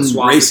full on some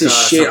swastika,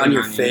 racist shit on something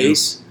your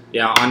face.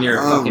 Yeah, on your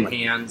Oh fucking my-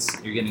 hands.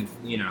 You're getting,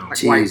 Like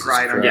Jesus white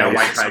pride on Christ. yeah, your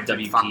white face, pride,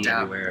 something WP fucked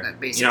up everywhere. that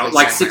basically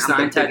Like says, 69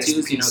 I'm the biggest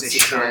tattoos, piece of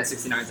 69, shit.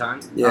 69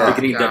 times. Yeah. You're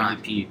getting God.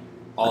 WP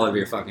all over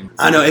your fucking.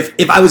 I know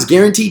if I was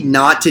guaranteed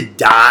not to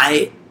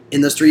die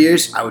in those 3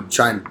 years, I would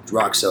try and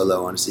rock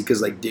solo, honestly.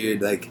 Because like,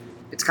 dude, like,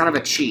 It's kind of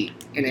a cheat,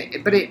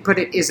 but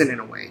it isn't in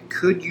a way.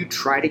 Could you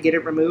try to get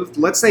it removed?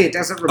 Let's say it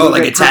doesn't remove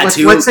like it. a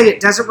tattoo? Let's say it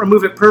doesn't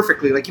remove it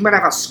perfectly. Like you might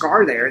have a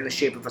scar there in the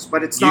shape of us,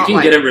 but it's You not can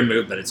like get it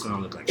removed, but it's going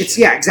to look like it's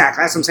shit. yeah,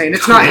 exactly. That's what I'm saying.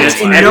 It's not. And It's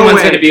in no everyone's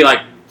way. going to be like,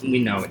 we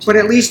know it. But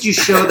at least you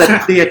show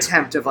the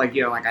attempt of like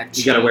like I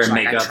You gotta wear changed,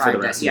 like, I makeup for tried the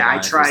rest of yeah, your I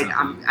life or tried.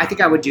 something. I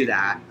think I would do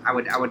that. I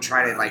would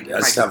try to like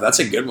that's like, tough. That's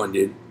a good one,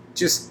 dude.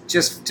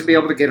 just to be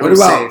able to get What home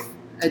about- safe.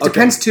 It okay.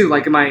 depends too.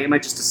 Like, am I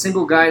just a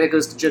single guy that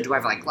goes to jail? Do I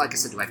have like I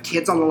said, do I have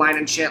kids on the line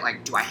and shit?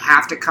 Like, do I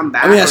have to come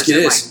back? Let me Or ask is you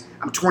it, this.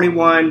 Like, I'm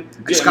 21.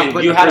 I just I got mean,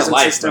 put you in the had a prison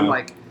life, system. bro.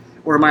 Like,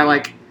 or am I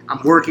like I'm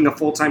working a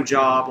full time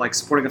job, like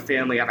supporting a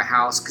family, I have a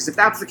house? Because if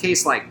that's the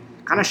case, like,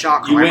 kind of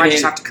shocked. You I might went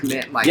just in- have to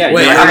commit. Like, Yeah,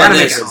 Wait, you how about gotta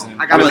this? make it. I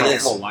How gotta about make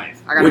this? it. whole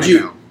life. I gotta Would make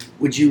you- it.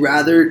 Would you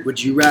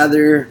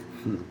rather?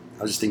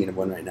 I was just thinking of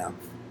one right now.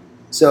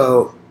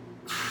 So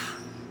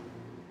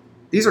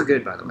These are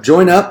good, by the way.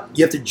 join up.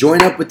 You have to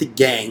join up with the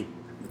gang,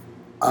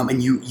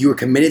 and you were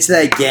committed to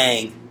that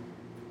gang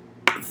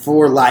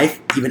for life,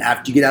 even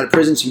after you get out of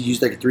prison. So you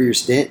use like a 3 year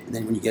stint, and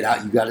then when you get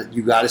out,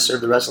 you gotta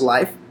serve the rest of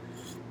life,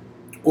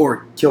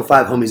 or kill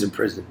 5 homies in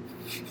prison.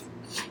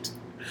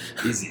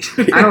 Easy.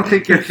 I don't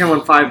think you're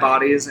killing 5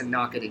 bodies and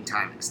not getting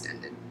time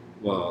extended.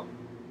 Well,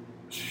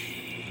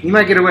 You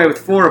might get away with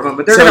 4 of them,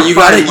 but they're So gonna you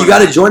find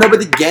gotta one. join up with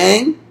the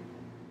gang,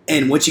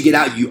 and once you get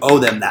out, you owe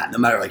them that, no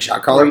matter like shot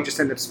Or caller. you just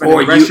end up spending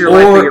Or the rest of your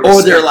life. being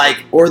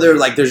a they're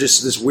like there's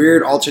just this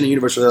weird alternate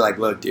universe where they're like,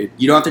 look, dude,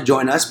 you don't have to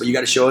join us, but you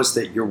got to show us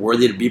that you're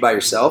worthy to be by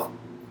yourself.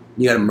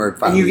 You got to murk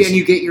 5 and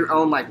you get your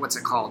own like what's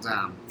it called?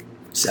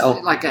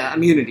 Sell, Like a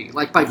immunity.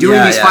 Like by doing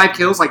Yeah, these yeah. 5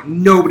 kills, like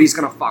nobody's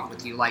gonna fuck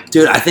with you. Like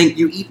dude. I think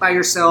you eat by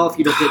yourself.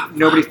 You don't get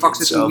nobody fucks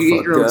with So you. You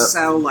get your own fucked up.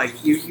 cell.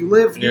 Like you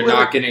live. you're you live.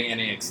 not getting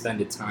any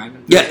extended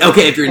time. yeah,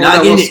 okay. If you're Or not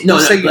no, getting we'll, it, no,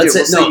 we'll say you do. let's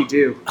We'll say say no. you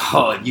do.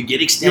 Oh, you get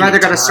You extended. either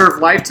got to time. serve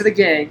life to the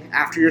gang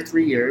after your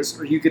 3 years,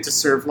 or you get to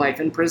serve life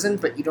in prison,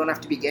 but you don't have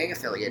to be gang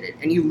affiliated,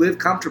 and you live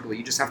comfortably.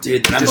 You just have to.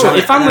 Dude, you I'm just trying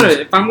have to-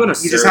 If I'm gonna,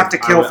 You just have to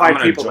kill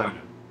 5 people, Join. though.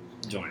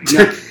 Join.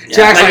 Yeah.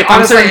 Jack's Like, like, if I'm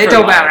honestly, serving it for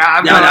don't life. matter.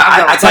 I'm No, going. no,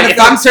 I It's like if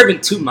I'm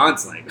serving 2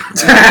 months, like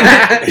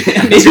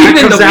maybe Maybe even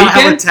comes the out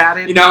hella weekend.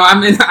 tatted. You know,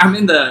 I'm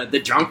in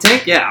the drunk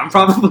tank. Yeah, I'm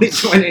probably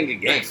joining a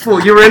gang. Fool,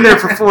 you were in there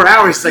for 4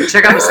 hours. It's like,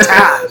 check out this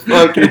tab.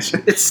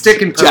 It's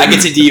sticking. Jack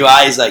gets a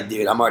DUI. He's like,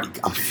 dude, I'm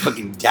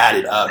fucking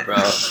tatted up, bro.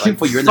 Like,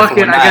 well, you're in there Fuck for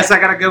it. one I night. guess I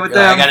gotta go with You're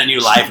like, them. I got a new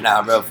life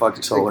now, bro. Fuck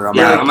this whole I'm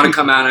Yeah, out. I'm gonna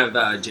come out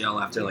of jail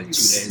after like 2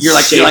 days. You're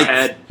like- Shave you're like-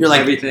 head, you're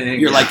like- everything.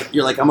 You're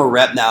yeah. like I'm a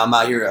rep now. I'm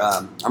out here.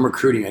 I'm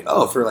recruiting. Like,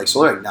 oh, for like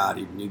solar. Like, nah,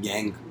 dude, new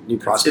gang, new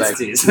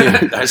prospect. It's-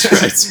 Yeah, that's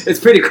right. It's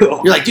pretty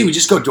cool. You're like, dude, we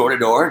just go door to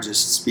door,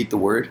 just speak the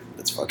word.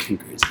 That's fucking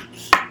crazy.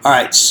 All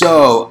right,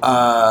 so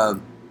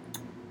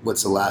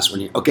what's the last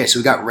one here? Okay, so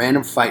we got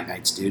random fight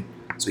nights, dude.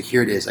 So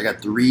here it is. I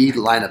got 3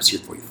 lineups here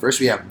for you.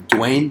 First, we have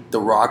Dwayne The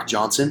Rock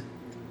Johnson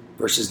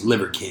versus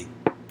Liver King.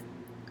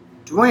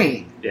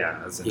 Dwayne. Yeah,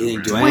 that's a You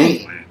think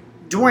no-brainer.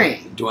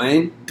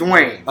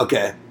 Dwayne.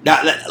 Okay.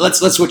 Now let's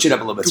switch it up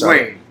a little bit.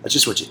 Sorry. Let's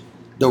just switch it.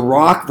 The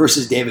Rock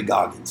versus David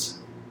Goggins.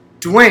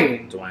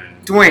 Dwayne.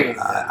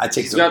 I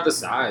take He's got the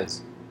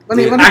size. Let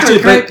me Actually,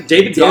 try- but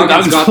David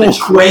Goggins got the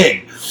full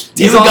quick.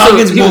 David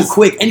Goggins moved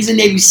quick, and he's a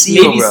Navy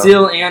SEAL, Navy bro.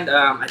 SEAL, and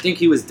I think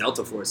he was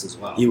Delta Force as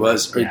well. He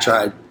was, or he Yeah.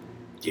 tried.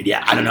 Dude,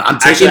 yeah, I don't know.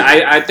 Actually,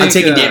 I think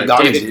taking David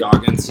Goggins, David dude.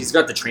 Goggins. He's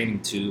got the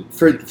training too.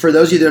 For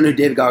those of you that don't know who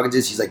David Goggins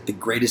is, he's like the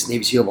greatest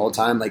Navy SEAL of all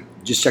time. Like,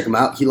 just check him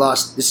out. He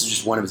lost. This is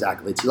just one of his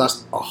accolades. He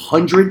lost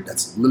 100.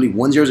 That's literally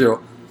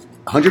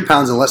 100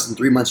 pounds in less than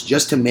 3 months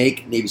just to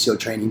make Navy SEAL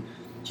training.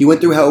 He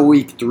went through Hell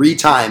Week 3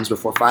 times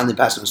before finally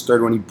passing his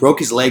third one. He broke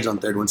his legs on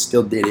the third one.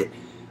 Still did it.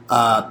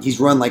 He's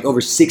run like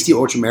over 60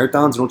 ultra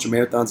marathons. And ultra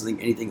marathons, I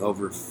think anything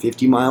over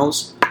 50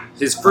 miles.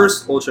 His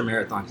first ultra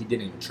marathon, he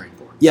didn't even train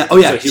for. Yeah. Oh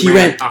yeah. So he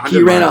ran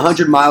 100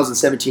 100 miles in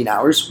 17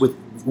 hours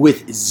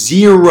with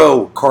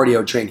zero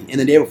cardio training. And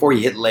the day before,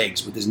 he hit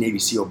legs with his Navy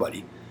SEAL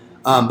buddy.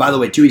 By the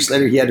way, 2 weeks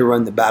later, he had to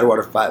run the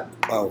Badwater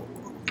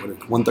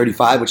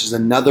 135, which is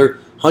another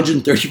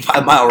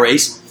 135-mile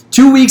race.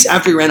 2 weeks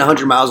after he ran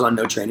 100 miles on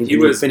no training, he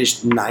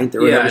finished 9th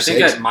or whatever. I think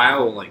 6th. at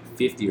mile like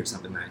 50 or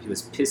something like that, he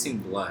was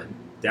pissing blood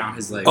down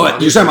his leg. Oh,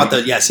 you're talking about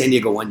the San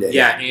Diego one day.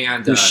 Yeah,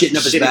 and He was shitting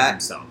up his back.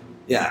 himself.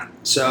 Yeah.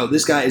 So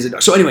this guy is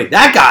so anyway,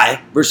 that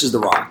guy versus The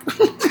Rock.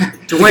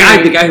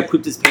 The guy who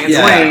pooped his pants.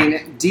 Yeah.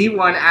 Dwayne,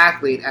 D1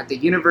 athlete at the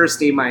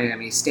University of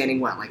Miami, standing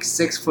like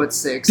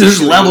 6'6".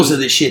 There's levels of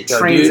this shit, though,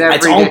 Trains dude.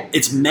 every day.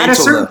 It's At mental. a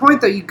certain though.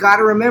 point, though, you got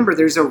to remember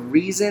there's a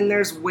reason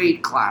there's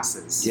weight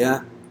classes.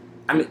 Yeah.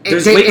 I mean, If,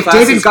 there's Da- weight if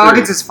classes David for-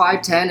 Goggins is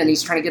 5'10" and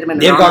he's trying to get him in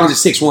David Goggins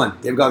is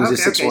 6'1". David Goggins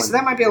is 6'1". okay, so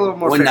that might be a little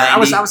more fair.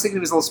 190. I was thinking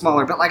he was a little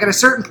smaller, but like at a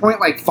certain point,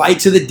 like, Fight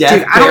to the death.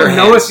 dude, I don't bare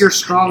know hands. if you're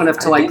strong enough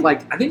to I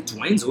like. think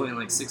Dwayne's only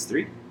like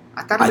 6'3".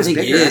 I thought he I was think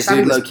he bigger. is, I thought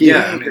dude, he was low-key.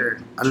 Yeah,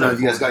 bigger. I don't know if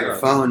you guys got your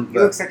phone, He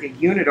but looks like a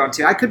unit on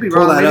two. I could be pull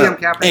wrong. that Maybe up. I'm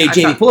capping. Hey, I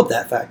Jamie, thought- pull up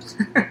that fact.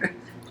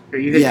 Here,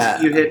 you hit Yeah,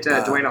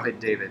 Dwayne. I'll hit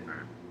David.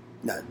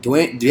 No,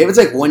 David's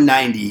like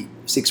 190,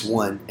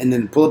 6'1", and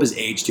then pull up his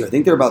age too. I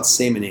think they're about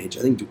same in age.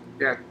 I think.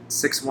 Yeah,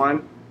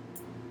 6'1".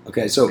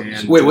 Okay, so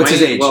And wait, what's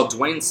his Dwayne- age? Well,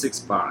 Dwayne's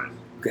 6'5".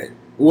 Okay,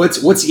 what's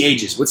the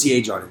ages? What's the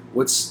age on it?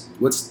 What's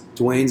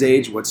Dwayne's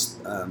age? What's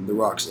The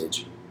Rock's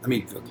age? I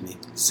mean, fuck me.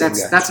 Same guy.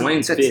 That's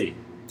Dwayne's 50.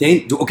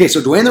 Okay,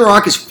 so Dwayne The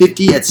Rock is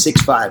 50 at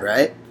 6'5",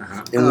 right?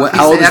 Uh-huh. And he's-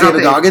 how old is I don't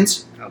David think-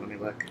 Goggins? Oh, let me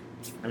look.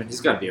 I mean,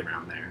 he's got to be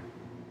around there.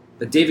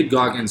 But David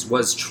Goggins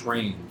was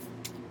trained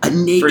for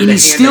And the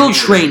he's still hand-to-hand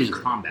training.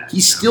 combat.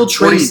 He's you know? still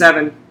training.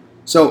 47.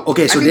 So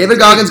okay, so I think- David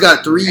Goggins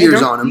got 3 Hey, years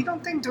don't- on You him,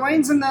 don't think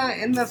Dwayne's in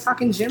the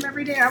fucking gym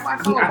every day? I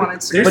follow him on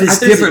Instagram. There's- but it's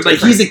there's a different. But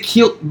difference. he's a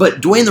kill.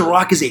 But Dwayne The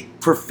Rock is a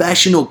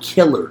professional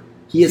killer.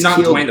 He has Not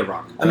killed. Dwayne The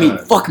Rock. I mean,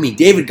 fuck me,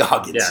 David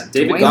Goggins. yeah,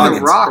 David Dwayne Goggins.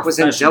 The Rock was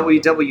in professional.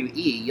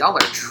 WWE. Y'all are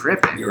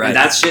tripping. You're right. And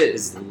that shit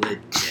is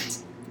legit.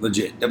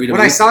 Legit. WWE. When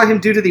I saw him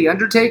do to the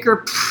Undertaker,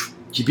 pfft,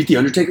 he beat the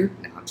Undertaker.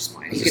 no, I'm just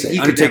playing. I was gonna say,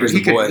 Undertaker's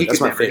the boy.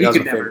 That's my favorite. He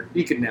could never.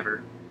 He could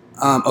never.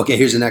 Okay,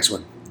 here's the next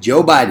one: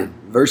 Joe Biden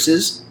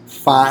versus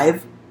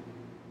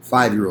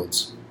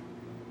 5-5-year-olds.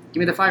 Give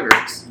me the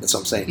 5-year-olds. That's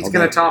what I'm saying. He's Hold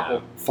gonna on.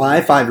 topple.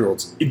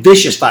 5-5-year-olds,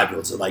 vicious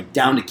 5-year-olds, like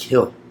down to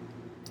kill.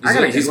 I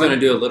got a He's good going to one.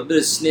 do a little bit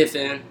of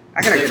sniffing.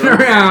 I gotta sniffing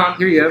get around.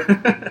 Here you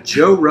go.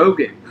 Joe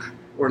Rogan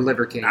or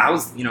Liver King. I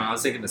was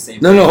thinking the same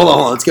No, thing. hold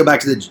on. Let's go back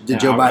to the Yeah,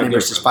 Joe I'll Biden go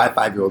versus for it.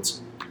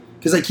 5-5-year-olds.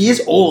 Because like he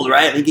is old,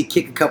 right? He could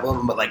kick a couple of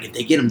them, but like if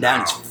they get him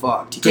down, he's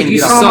fucked. He Dude, can't you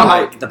even get saw off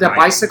him the on bike. the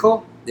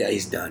bicycle? Yeah,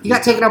 he's done. He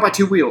got taken out by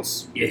 2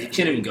 wheels. Yeah, he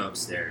can't even go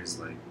upstairs.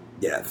 Like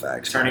Yeah,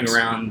 facts. turning facts.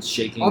 around,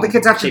 shaking. All the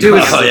kids have to shaking do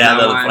is- up Oh and yeah, down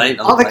the line. plane.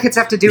 All the kids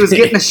have to do is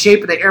get in the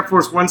shape of the Air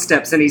Force One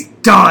steps, and he's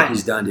done.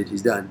 He's done, dude.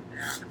 He's done.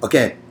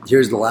 Okay,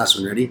 here's the last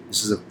one. Ready?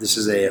 This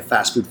is a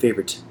fast food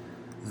favorite.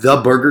 The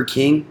Burger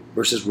King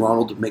versus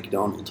Ronald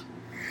McDonald.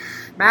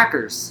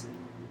 Mackers.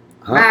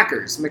 Huh?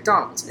 Mackers.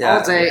 McDonald's. Yeah,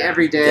 All day,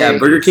 every day. Yeah,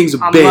 Burger King's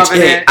a I'm bitch.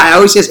 loving Hey, it. I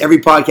always say this every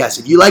podcast.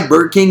 If you like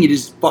Burger King, you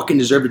just fucking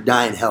deserve to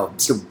die in hell.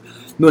 It's the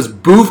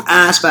most boof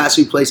ass fast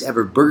food place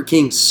ever. Burger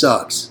King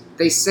sucks.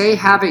 They say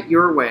have it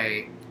your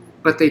way,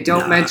 but they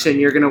don't Nah. mention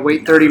you're going to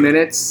wait 30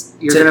 minutes,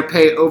 you're It's a- going to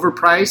pay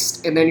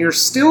overpriced, and then you're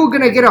still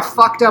going to get a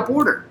fucked up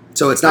order.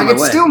 So it's not Like, my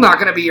it's way. still not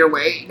going to be your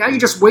way. Now you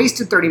just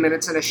wasted 30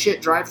 minutes in a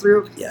shit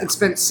drive-through Yeah. and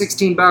spent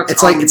 $16.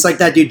 It's like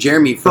that dude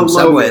Jeremy from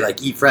Below Subway, it.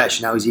 like eat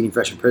fresh. Now he's eating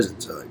fresh in prison.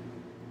 So like,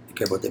 you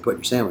care what they put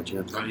in your sandwich, you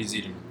know. Oh, he's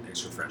eating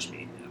extra fresh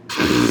meat.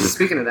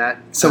 Speaking of that,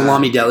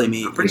 Salami deli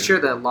meat. I'm pretty sure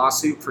the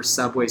lawsuit for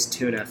Subway's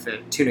Tuna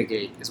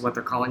Gate is what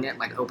they're calling it,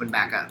 like opened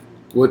back up.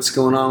 What's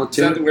going on with Is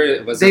that tuna? where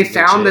it was They like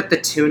found legit? that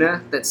the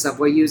tuna that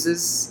Subway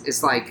uses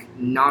is like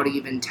not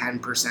even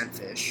 10%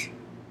 fish.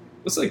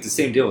 It's like the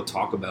same deal with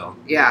Taco Bell.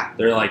 Yeah.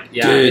 They're like,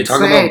 yeah, Dude, it's,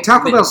 Taco But Bell- hey,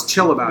 Taco Bell's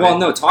chill about well, it.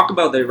 no, Taco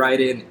Bell. They write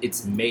in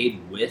it's made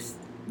with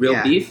real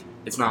Yeah. beef.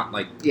 It's not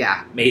like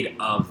Yeah. made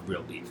of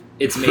real beef.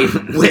 It's made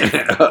with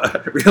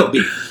real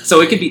beef.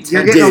 So it could be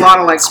You're 10. getting Dude, a lot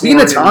of like Speaking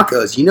of corn and-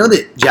 tacos, you know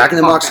that Jack in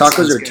the Fuck, Box that tacos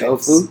sounds are good.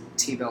 tofu?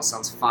 T-Bell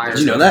sounds fire. Did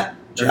you know that?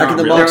 They're Jack in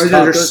the not Box really.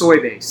 They're tacos? soy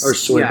based. Or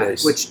soy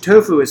based. Which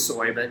tofu is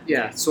soy, but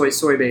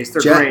soy based.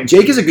 They're grain.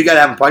 Jake is a good guy to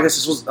have a podcast.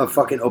 This was a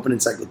fucking open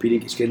encyclopedia.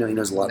 In case you didn't know, he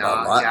knows a lot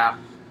about a lot.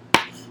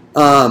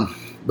 Yeah.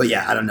 But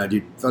yeah, I don't know,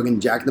 dude. Fucking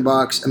Jack in the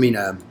Box. I mean,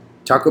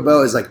 Taco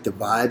Bell is like the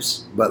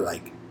vibes, but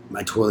like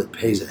my toilet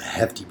pays a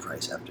hefty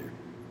price after.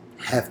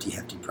 Hefty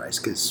price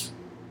because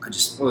I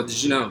just. Well,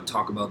 did you know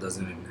Taco Bell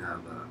doesn't even have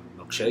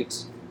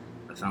milkshakes?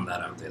 I found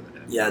that out the other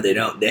day. Yeah, they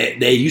don't.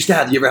 They used to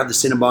have. You ever have the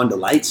Cinnabon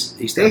Delights?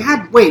 They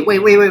had. Wait.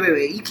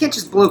 You can't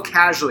just blow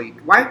casually.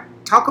 Why?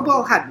 Taco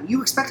Bell had.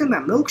 You expecting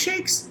them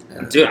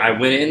milkshakes? Dude, I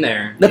went in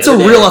there. That's a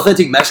real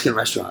authentic Mexican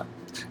restaurant.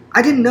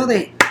 I didn't know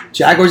they.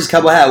 Jaguars'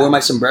 cowboy hat. I wear my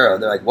sombrero.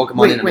 They're like, welcome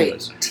on in.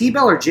 Wait.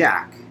 T-Bell or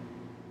Jack?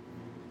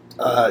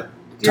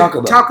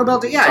 Taco Bell. Taco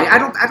Bell. Yeah, I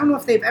don't know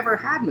if they've ever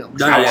had milkshakes.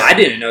 No, Oh, I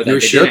didn't know that. You're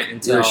they shook. didn't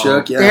until You're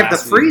shook. Yeah. They have the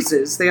last week.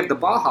 freezes. They have the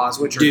Bajas,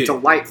 which are Dude.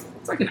 delightful.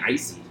 It's like an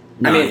icy.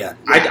 No, I mean, yeah.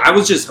 I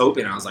was just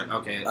hoping. I was like,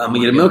 okay, I'm gonna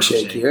get a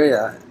milkshake here.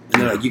 Yeah,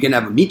 and they're like, you can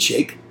have a meat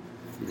shake.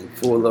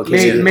 Full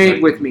location.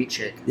 Made with meat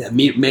shake. Yeah,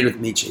 made with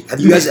meat shake. Have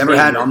you guys ever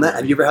had on that?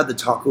 Have you ever had the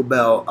Taco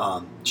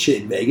Bell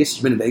shit in Vegas?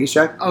 You been to Vegas,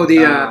 Jack? Oh, the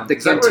Is that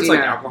where it's like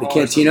cantina. alcohol The or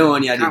Cantina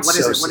one, yeah, dude, God, what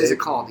is so it? What is sick. it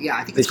called? Yeah,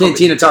 I think The it's called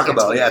Cantina the Taco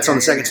Bell. Cantina. Yeah, it's on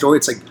the second story.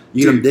 It's like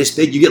you get them this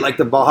big. You get like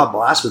the Baja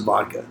Blast with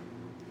vodka.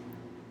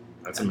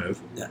 That's a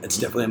move. Yeah, it's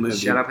definitely a move.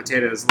 Shut up,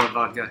 potatoes. Love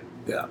vodka.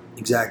 Yeah,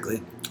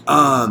 exactly.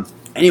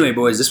 Anyway,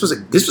 boys, this was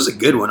a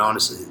good one,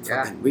 honestly.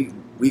 Yeah.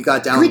 Fucking, we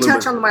got down. Can we a little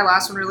touch bit. on my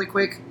last one really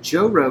quick?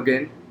 Joe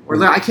Rogan.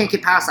 Or I can't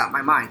get past that in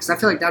my mind because I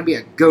feel like that'd be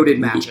a goated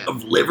matchup.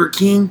 of Liver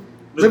King?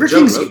 Liver Joe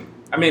King's. Rogan.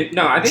 I mean,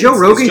 no, I think Joe it's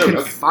Rogan Joe can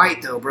Rogan.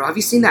 fight though, bro. Have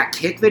you seen that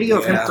kick video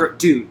of Yeah. him?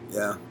 Dude,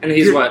 Yeah. And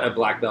he's You're- what, a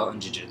black belt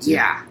in jiu-jitsu?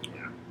 yeah.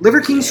 Yeah.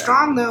 Liver King's Yeah.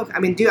 strong though. I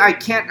mean, dude, I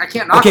can't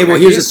knock. Okay, him. well,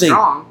 He here's is the thing.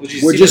 Strong. Did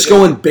you We're see just the-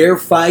 going bear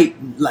fight.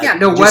 Like, Yeah,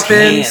 no just weapons.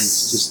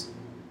 Hands, just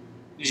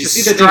Did you Just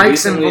see the thing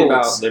strikes and recently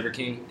about holds. Liver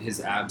King?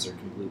 His abs are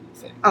completely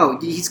fake. Oh,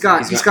 he's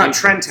got implants.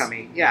 trend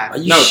tummy. Yeah, Are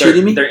you no,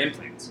 shitting me? They're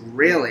implants.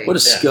 really. What a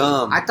Yeah.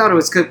 scum. I thought it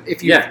was good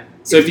if you Yeah.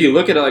 So if you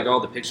look at like all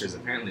the pictures,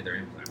 apparently they're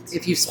implants.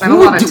 if you spend Who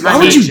a lot would of do- time. why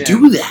would in you the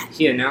gym- do that?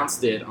 He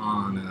announced it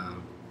on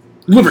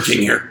Liver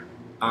King here.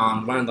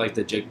 one of like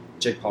the Jake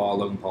Paul,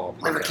 Logan Paul.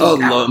 Liver podcast. King.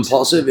 Oh, out. low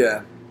impulsive,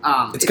 yeah.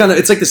 It's if- kind of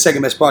it's like the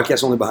second best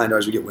podcast. Only behind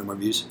ours, we get way more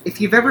views.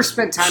 If you've ever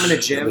spent time in a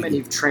gym and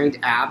you've trained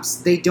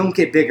abs, they don't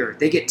get bigger;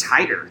 they get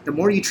tighter. The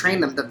more you train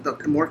them, the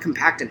more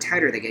compact and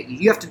tighter they get.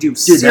 You have to do Dude,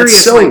 serious,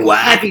 that's so like,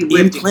 whack. heavy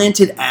lifting.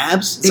 Implanted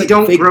abs. It's They like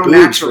don't fake grow boobs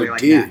naturally for a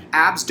like dude. that.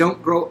 Abs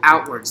don't grow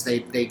outwards.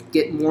 They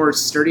get more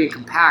sturdy and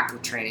compact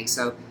with training.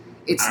 So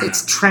I don't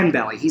it's trend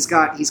belly. He's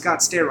got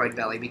steroid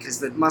belly because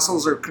the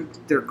muscles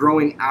they're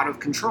growing out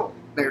of control.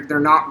 They're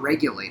not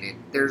regulated.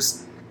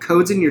 There's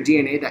codes in your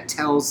DNA that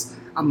tells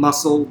a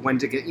muscle when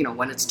to get,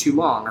 when it's too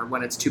long or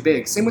when it's too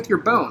big. Same with your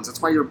bones.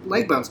 That's why your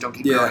leg bones don't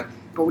keep Yeah. growing.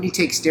 But when you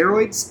take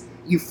steroids,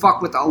 you fuck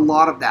with a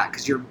lot of that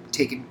because you're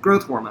taking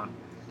growth hormone.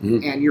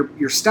 Mhm. And your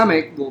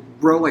stomach will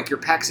grow like your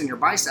pecs and your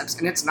biceps,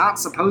 and it's not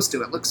supposed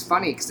to. It looks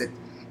funny because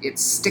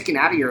it's sticking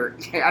out of your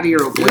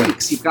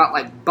obliques. You've got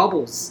like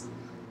bubbles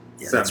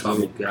Yeah, That that's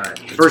bubble weird. guy.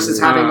 versus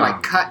weird. having Ah.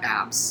 like cut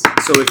abs.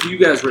 So if you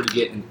guys were to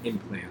get an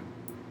implant,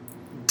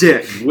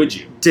 Dick. would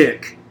you?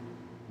 Dick.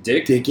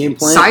 Dick? Dick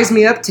implant, Size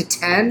me up to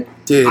 10.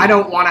 dude. I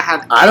don't want to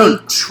have I any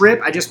don't- trip.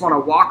 I just want to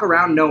walk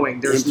around knowing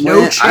there's no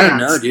implant, chance. I don't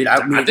know, dude.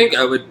 I mean, I think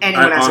I would.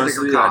 Anyone has a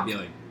honestly, bigger cock. I'd be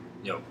like,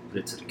 yo, put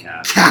it to the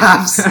calf.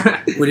 Calves.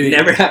 What do you mean?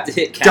 Never have to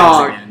hit calves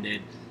Dog. again,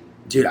 dude.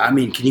 dude. I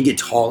mean, can you get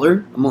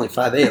taller? I'm only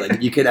 5'8". Like,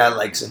 if you could add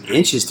like some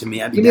inches to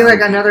me, I'd be Give me down.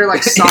 like another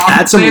like soft.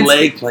 Add some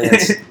Implants. leg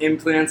plants.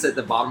 Implants at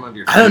the bottom of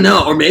your I don't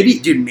know, or maybe,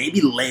 dude, maybe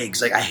legs.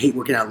 Like, I hate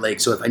working out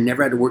legs, so if I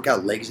never had to work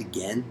out legs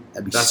again,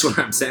 that'd be. That's what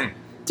I'm saying.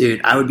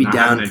 Dude, I would be Not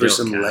down having to for deal with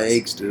some calves.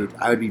 legs, dude.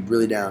 I would be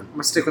really down. I'm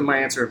gonna stick with my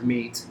answer of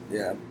meat.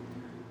 Yeah.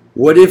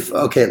 What if?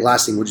 Okay,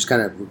 last thing. We're just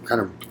kind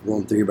of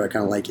rolling through here, but I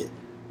kind of like it.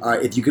 All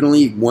right, if you could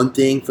only eat one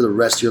thing for the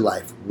rest of your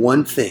life,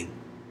 one thing.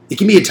 It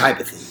can be a type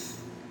of thing,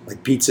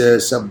 like pizza,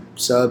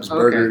 subs, Okay.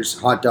 burgers,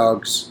 hot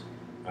dogs,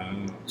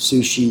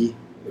 sushi.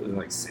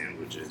 Like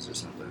sandwiches or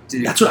something.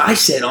 Dude, That's what I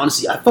said.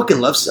 Honestly, I fucking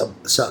love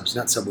subs,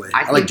 not Subway.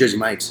 I I like think- Jersey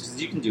Mike's.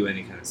 You can do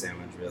any kind of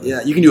sandwich, really.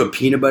 Yeah, you can do a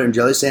peanut butter and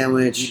jelly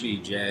sandwich.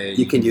 GBJ.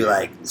 You can do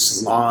like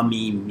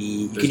salami, meat.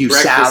 You There's can do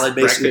breakfast- salad,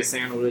 basically. Breakfast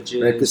sandwiches.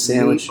 Breakfast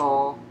sandwich.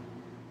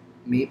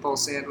 meatball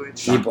sandwich,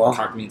 Meatball.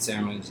 Cock meat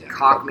sandwich. Yeah.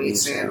 cock meat meat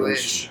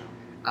sandwich.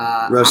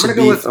 Roasted I'm gonna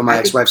go beef with, on my I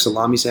think ex-wife's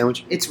salami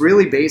sandwich. It's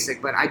really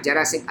basic, but I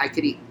think I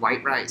could eat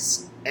white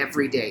rice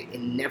every day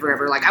and never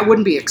ever like I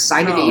wouldn't be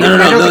excited to eat No, it.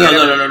 no, I no, don't no, think I'd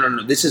no, ever- no, no, no,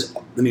 no. This is.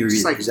 Let me read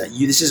Just it. like- Is that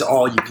you? This is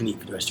all you can eat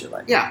for the rest of your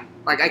life. Yeah,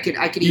 like I could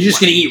eat. You're just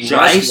gonna eat Just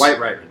rice. white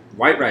rice.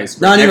 White rice.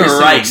 for Not even every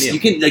single rice.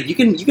 meal. You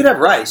can have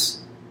rice,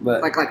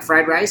 but like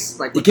fried rice,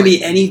 like it with, can like,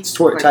 be any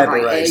sort like type my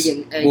of rice.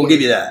 egg and We'll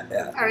give you that.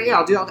 Yeah. All right, yeah,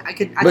 I'll do. I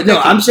could. But no,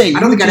 I'm saying I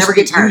you don't think would I'd ever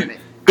just- get tired you- of it.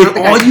 I don't If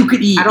think all I'd- you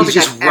could eat I don't is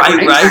think just I'd ever white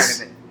get rice,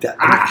 tired of it.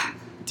 that-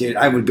 dude,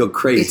 I would go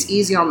crazy. It's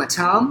easy on the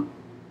tongue.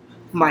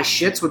 My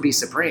shits would be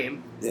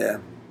supreme, Yeah,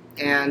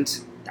 and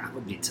That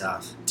would be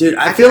tough. dude,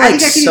 I I feel think- I like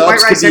think I can eat white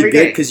subs could rice be every good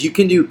day. because you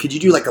can do. Could you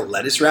do like a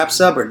lettuce wrap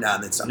sub or no?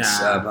 That's not a Nah.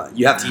 sub.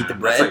 You have to eat the Nah,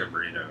 bread. That's like a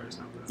burrito or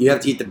something. You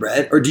have to eat the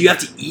bread? Or do you have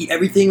to eat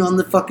everything on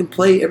the fucking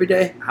plate every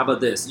day? How about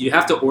this? You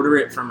have to order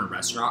it from a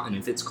restaurant, and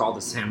if it's called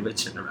a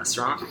sandwich in a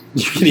restaurant,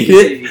 You can eat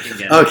it? you can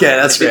get it. Okay,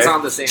 that's If it's fair.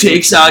 on the sandwich,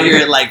 Jake's out here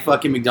at like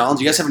fucking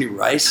McDonald's. You guys have any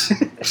rice?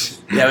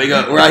 Yeah, we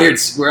go. We're out here.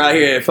 We're out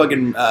here at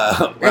fucking. We're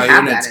out here in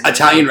have an that in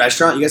Italian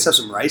restaurant. You guys have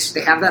some rice?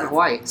 They have that in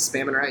Hawaii,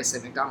 spam and rice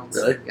at McDonald's.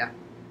 Really? Yeah.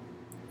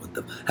 What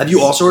the? Have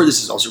you also heard?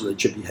 This is also really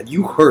trippy. Have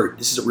you heard?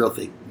 This is a real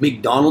thing.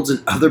 McDonald's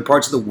in other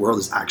parts of the world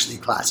is actually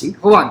classy.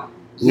 Hold on.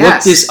 Look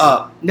Yes. this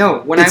up. No,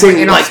 when It's I went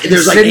in, in, like in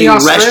there's like Sydney, a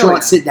Australia,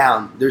 restaurant. Sit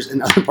down. There's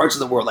in other parts of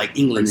the world, like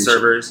England, and and shit.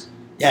 servers.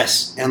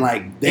 Yes, and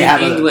like they In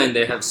have England,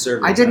 they have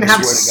servers. I didn't I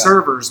have swear to God.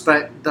 servers,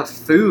 but the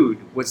food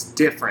was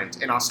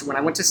different in Australia. When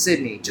I went to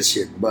Sydney, just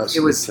here. Bus.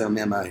 It was- film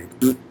me. I'm out here.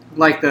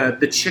 like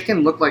the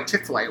chicken looked like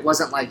Chick-fil-A. It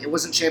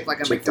wasn't shaped like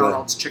a Chick-fil-A.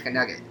 McDonald's chicken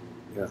nugget.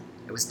 Yeah.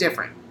 It was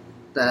different.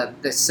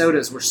 The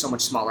sodas were so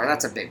much smaller.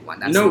 That's a big one.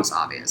 That's You know, the most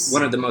obvious.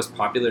 One of the most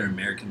popular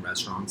American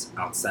restaurants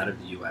outside of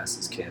the U.S.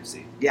 is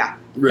KFC. Yeah.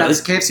 Really?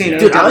 That's KFC in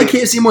Dude, I like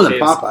Italy. KFC more than KFC.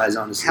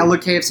 Popeyes, honestly. Hella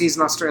KFCs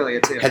in Australia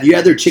too. Have you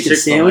had their chicken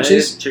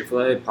sandwiches?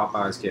 Chick-fil-A,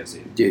 Popeyes,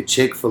 KFC. Dude,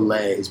 Chick-fil-A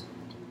is.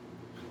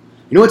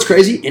 You know what's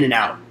crazy?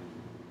 In-N-Out.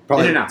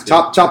 Probably In-N-Out's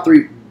top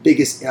three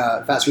biggest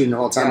fast food in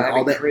all time. Yeah, that'd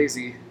all be day.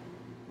 crazy.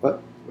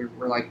 What?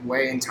 We're like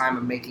way in time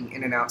of making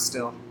In-N-Out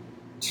still.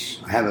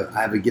 I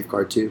have a gift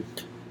card too.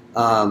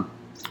 But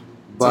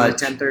But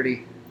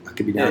 10:30 I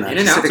could be down. Yeah, actually.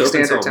 In-N-Out's Pacific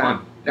open Standard till Time.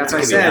 1. That's I what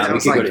I could be said. down. I We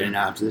was could go like, to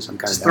In-N-Out after this. I'm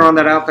kind just of throwing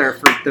that out there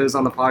for those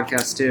on the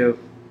podcast too.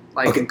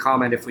 Like Okay. and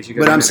comment if we should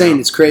go. But to I'm saying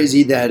In-N-Out. it's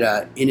crazy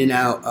that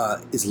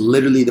In-N-Out is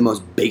literally the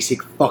most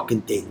basic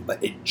fucking thing,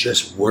 but it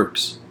just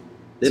works.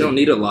 They don't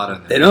need a lot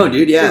of They them. don't,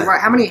 dude. Yeah. Dude, right,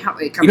 how many?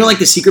 You know, like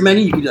the secret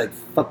menu, you could do like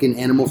fucking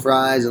animal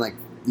fries and like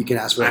you can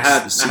ask for. I Like, had.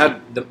 the I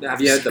secret- had.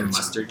 Have you had the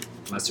mustard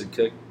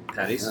cooked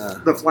patties?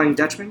 the Flying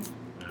Dutchman.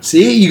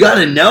 See, you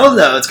gotta know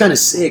though. It's kind of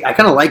sick. I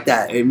kind of like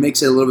that. It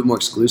makes it a little bit more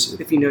exclusive.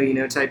 If you know, you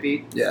know. Type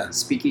E. Yeah.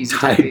 Speakeasy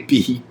type Type E.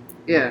 B.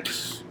 Yeah.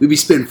 We'd be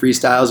spitting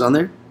freestyles on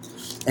there.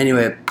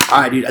 Anyway,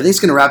 all right, dude. I think it's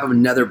gonna wrap up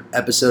another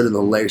episode of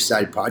the Layer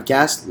Side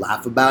Podcast.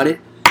 Laugh about it.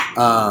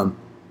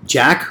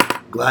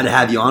 Jack, glad to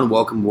have you on.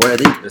 Welcome aboard. I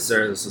think Yes,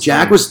 sir. This is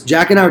Jack fun.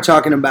 and I were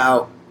talking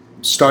about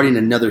starting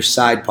another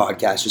side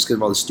podcast just because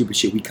of all the stupid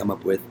shit we come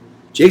up with.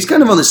 Jake's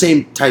kind of on the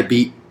same type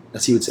beat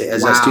as he would say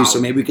as us Wow. too, so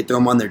maybe we could throw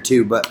him on there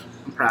too. But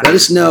I'm proud let of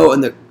us know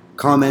in the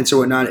comments or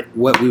whatnot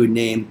what we would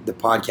name the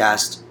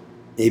podcast.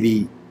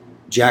 Maybe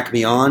Jack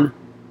Me On.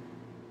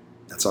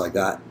 That's all I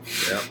got.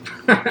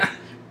 Yep.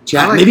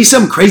 Jack, I like- maybe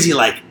something crazy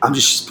like I'm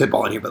just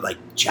spitballing here, but like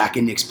Jack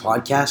and Nick's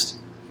podcast.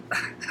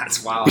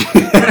 That's wild.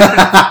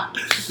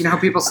 You know how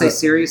people say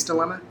serious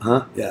dilemma?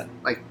 Huh? Yeah.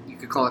 Like you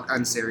could call it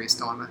unserious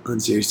dilemma.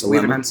 Unserious We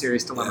have an dilemma.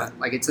 unserious dilemma.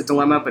 Like it's a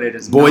dilemma, but it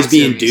is Boys not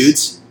being serious.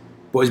 dudes.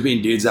 Boys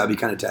being dudes. That'd be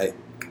kind of tight.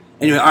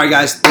 Anyway, all right,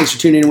 guys. Thanks for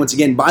tuning in once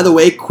again. By the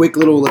way, quick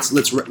little let's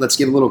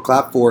give a little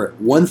clap for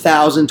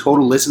 1,000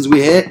 total listens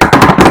we hit.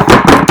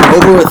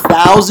 Over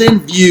 1,000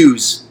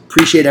 views.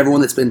 Appreciate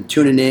everyone that's been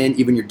tuning in.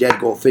 Even your dead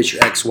goldfish,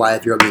 your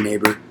ex-wife, your ugly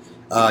neighbor.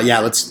 Yeah,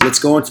 let's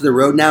go onto the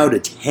road now to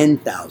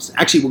 10,000.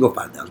 Actually, we'll go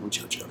 5,000. We'll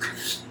chill.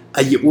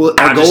 Our goal Just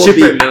will shoot for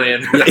be a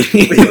million. Yeah.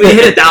 we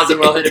hit 1,000,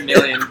 we'll hit a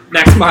million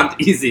next month.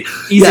 Easy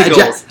Yeah,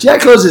 goals. Jack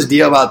closed his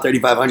deal about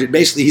 3,500.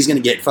 Basically, he's going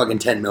to get fucking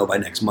 10 mil by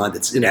next month.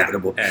 It's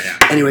inevitable. Yeah.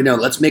 Anyway, no,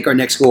 let's make our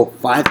next goal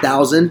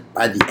 5,000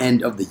 by the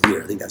end of the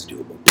year. I think that's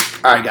doable.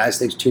 All right, guys.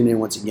 Thanks for tuning in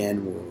once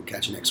again. We'll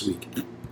catch you next week.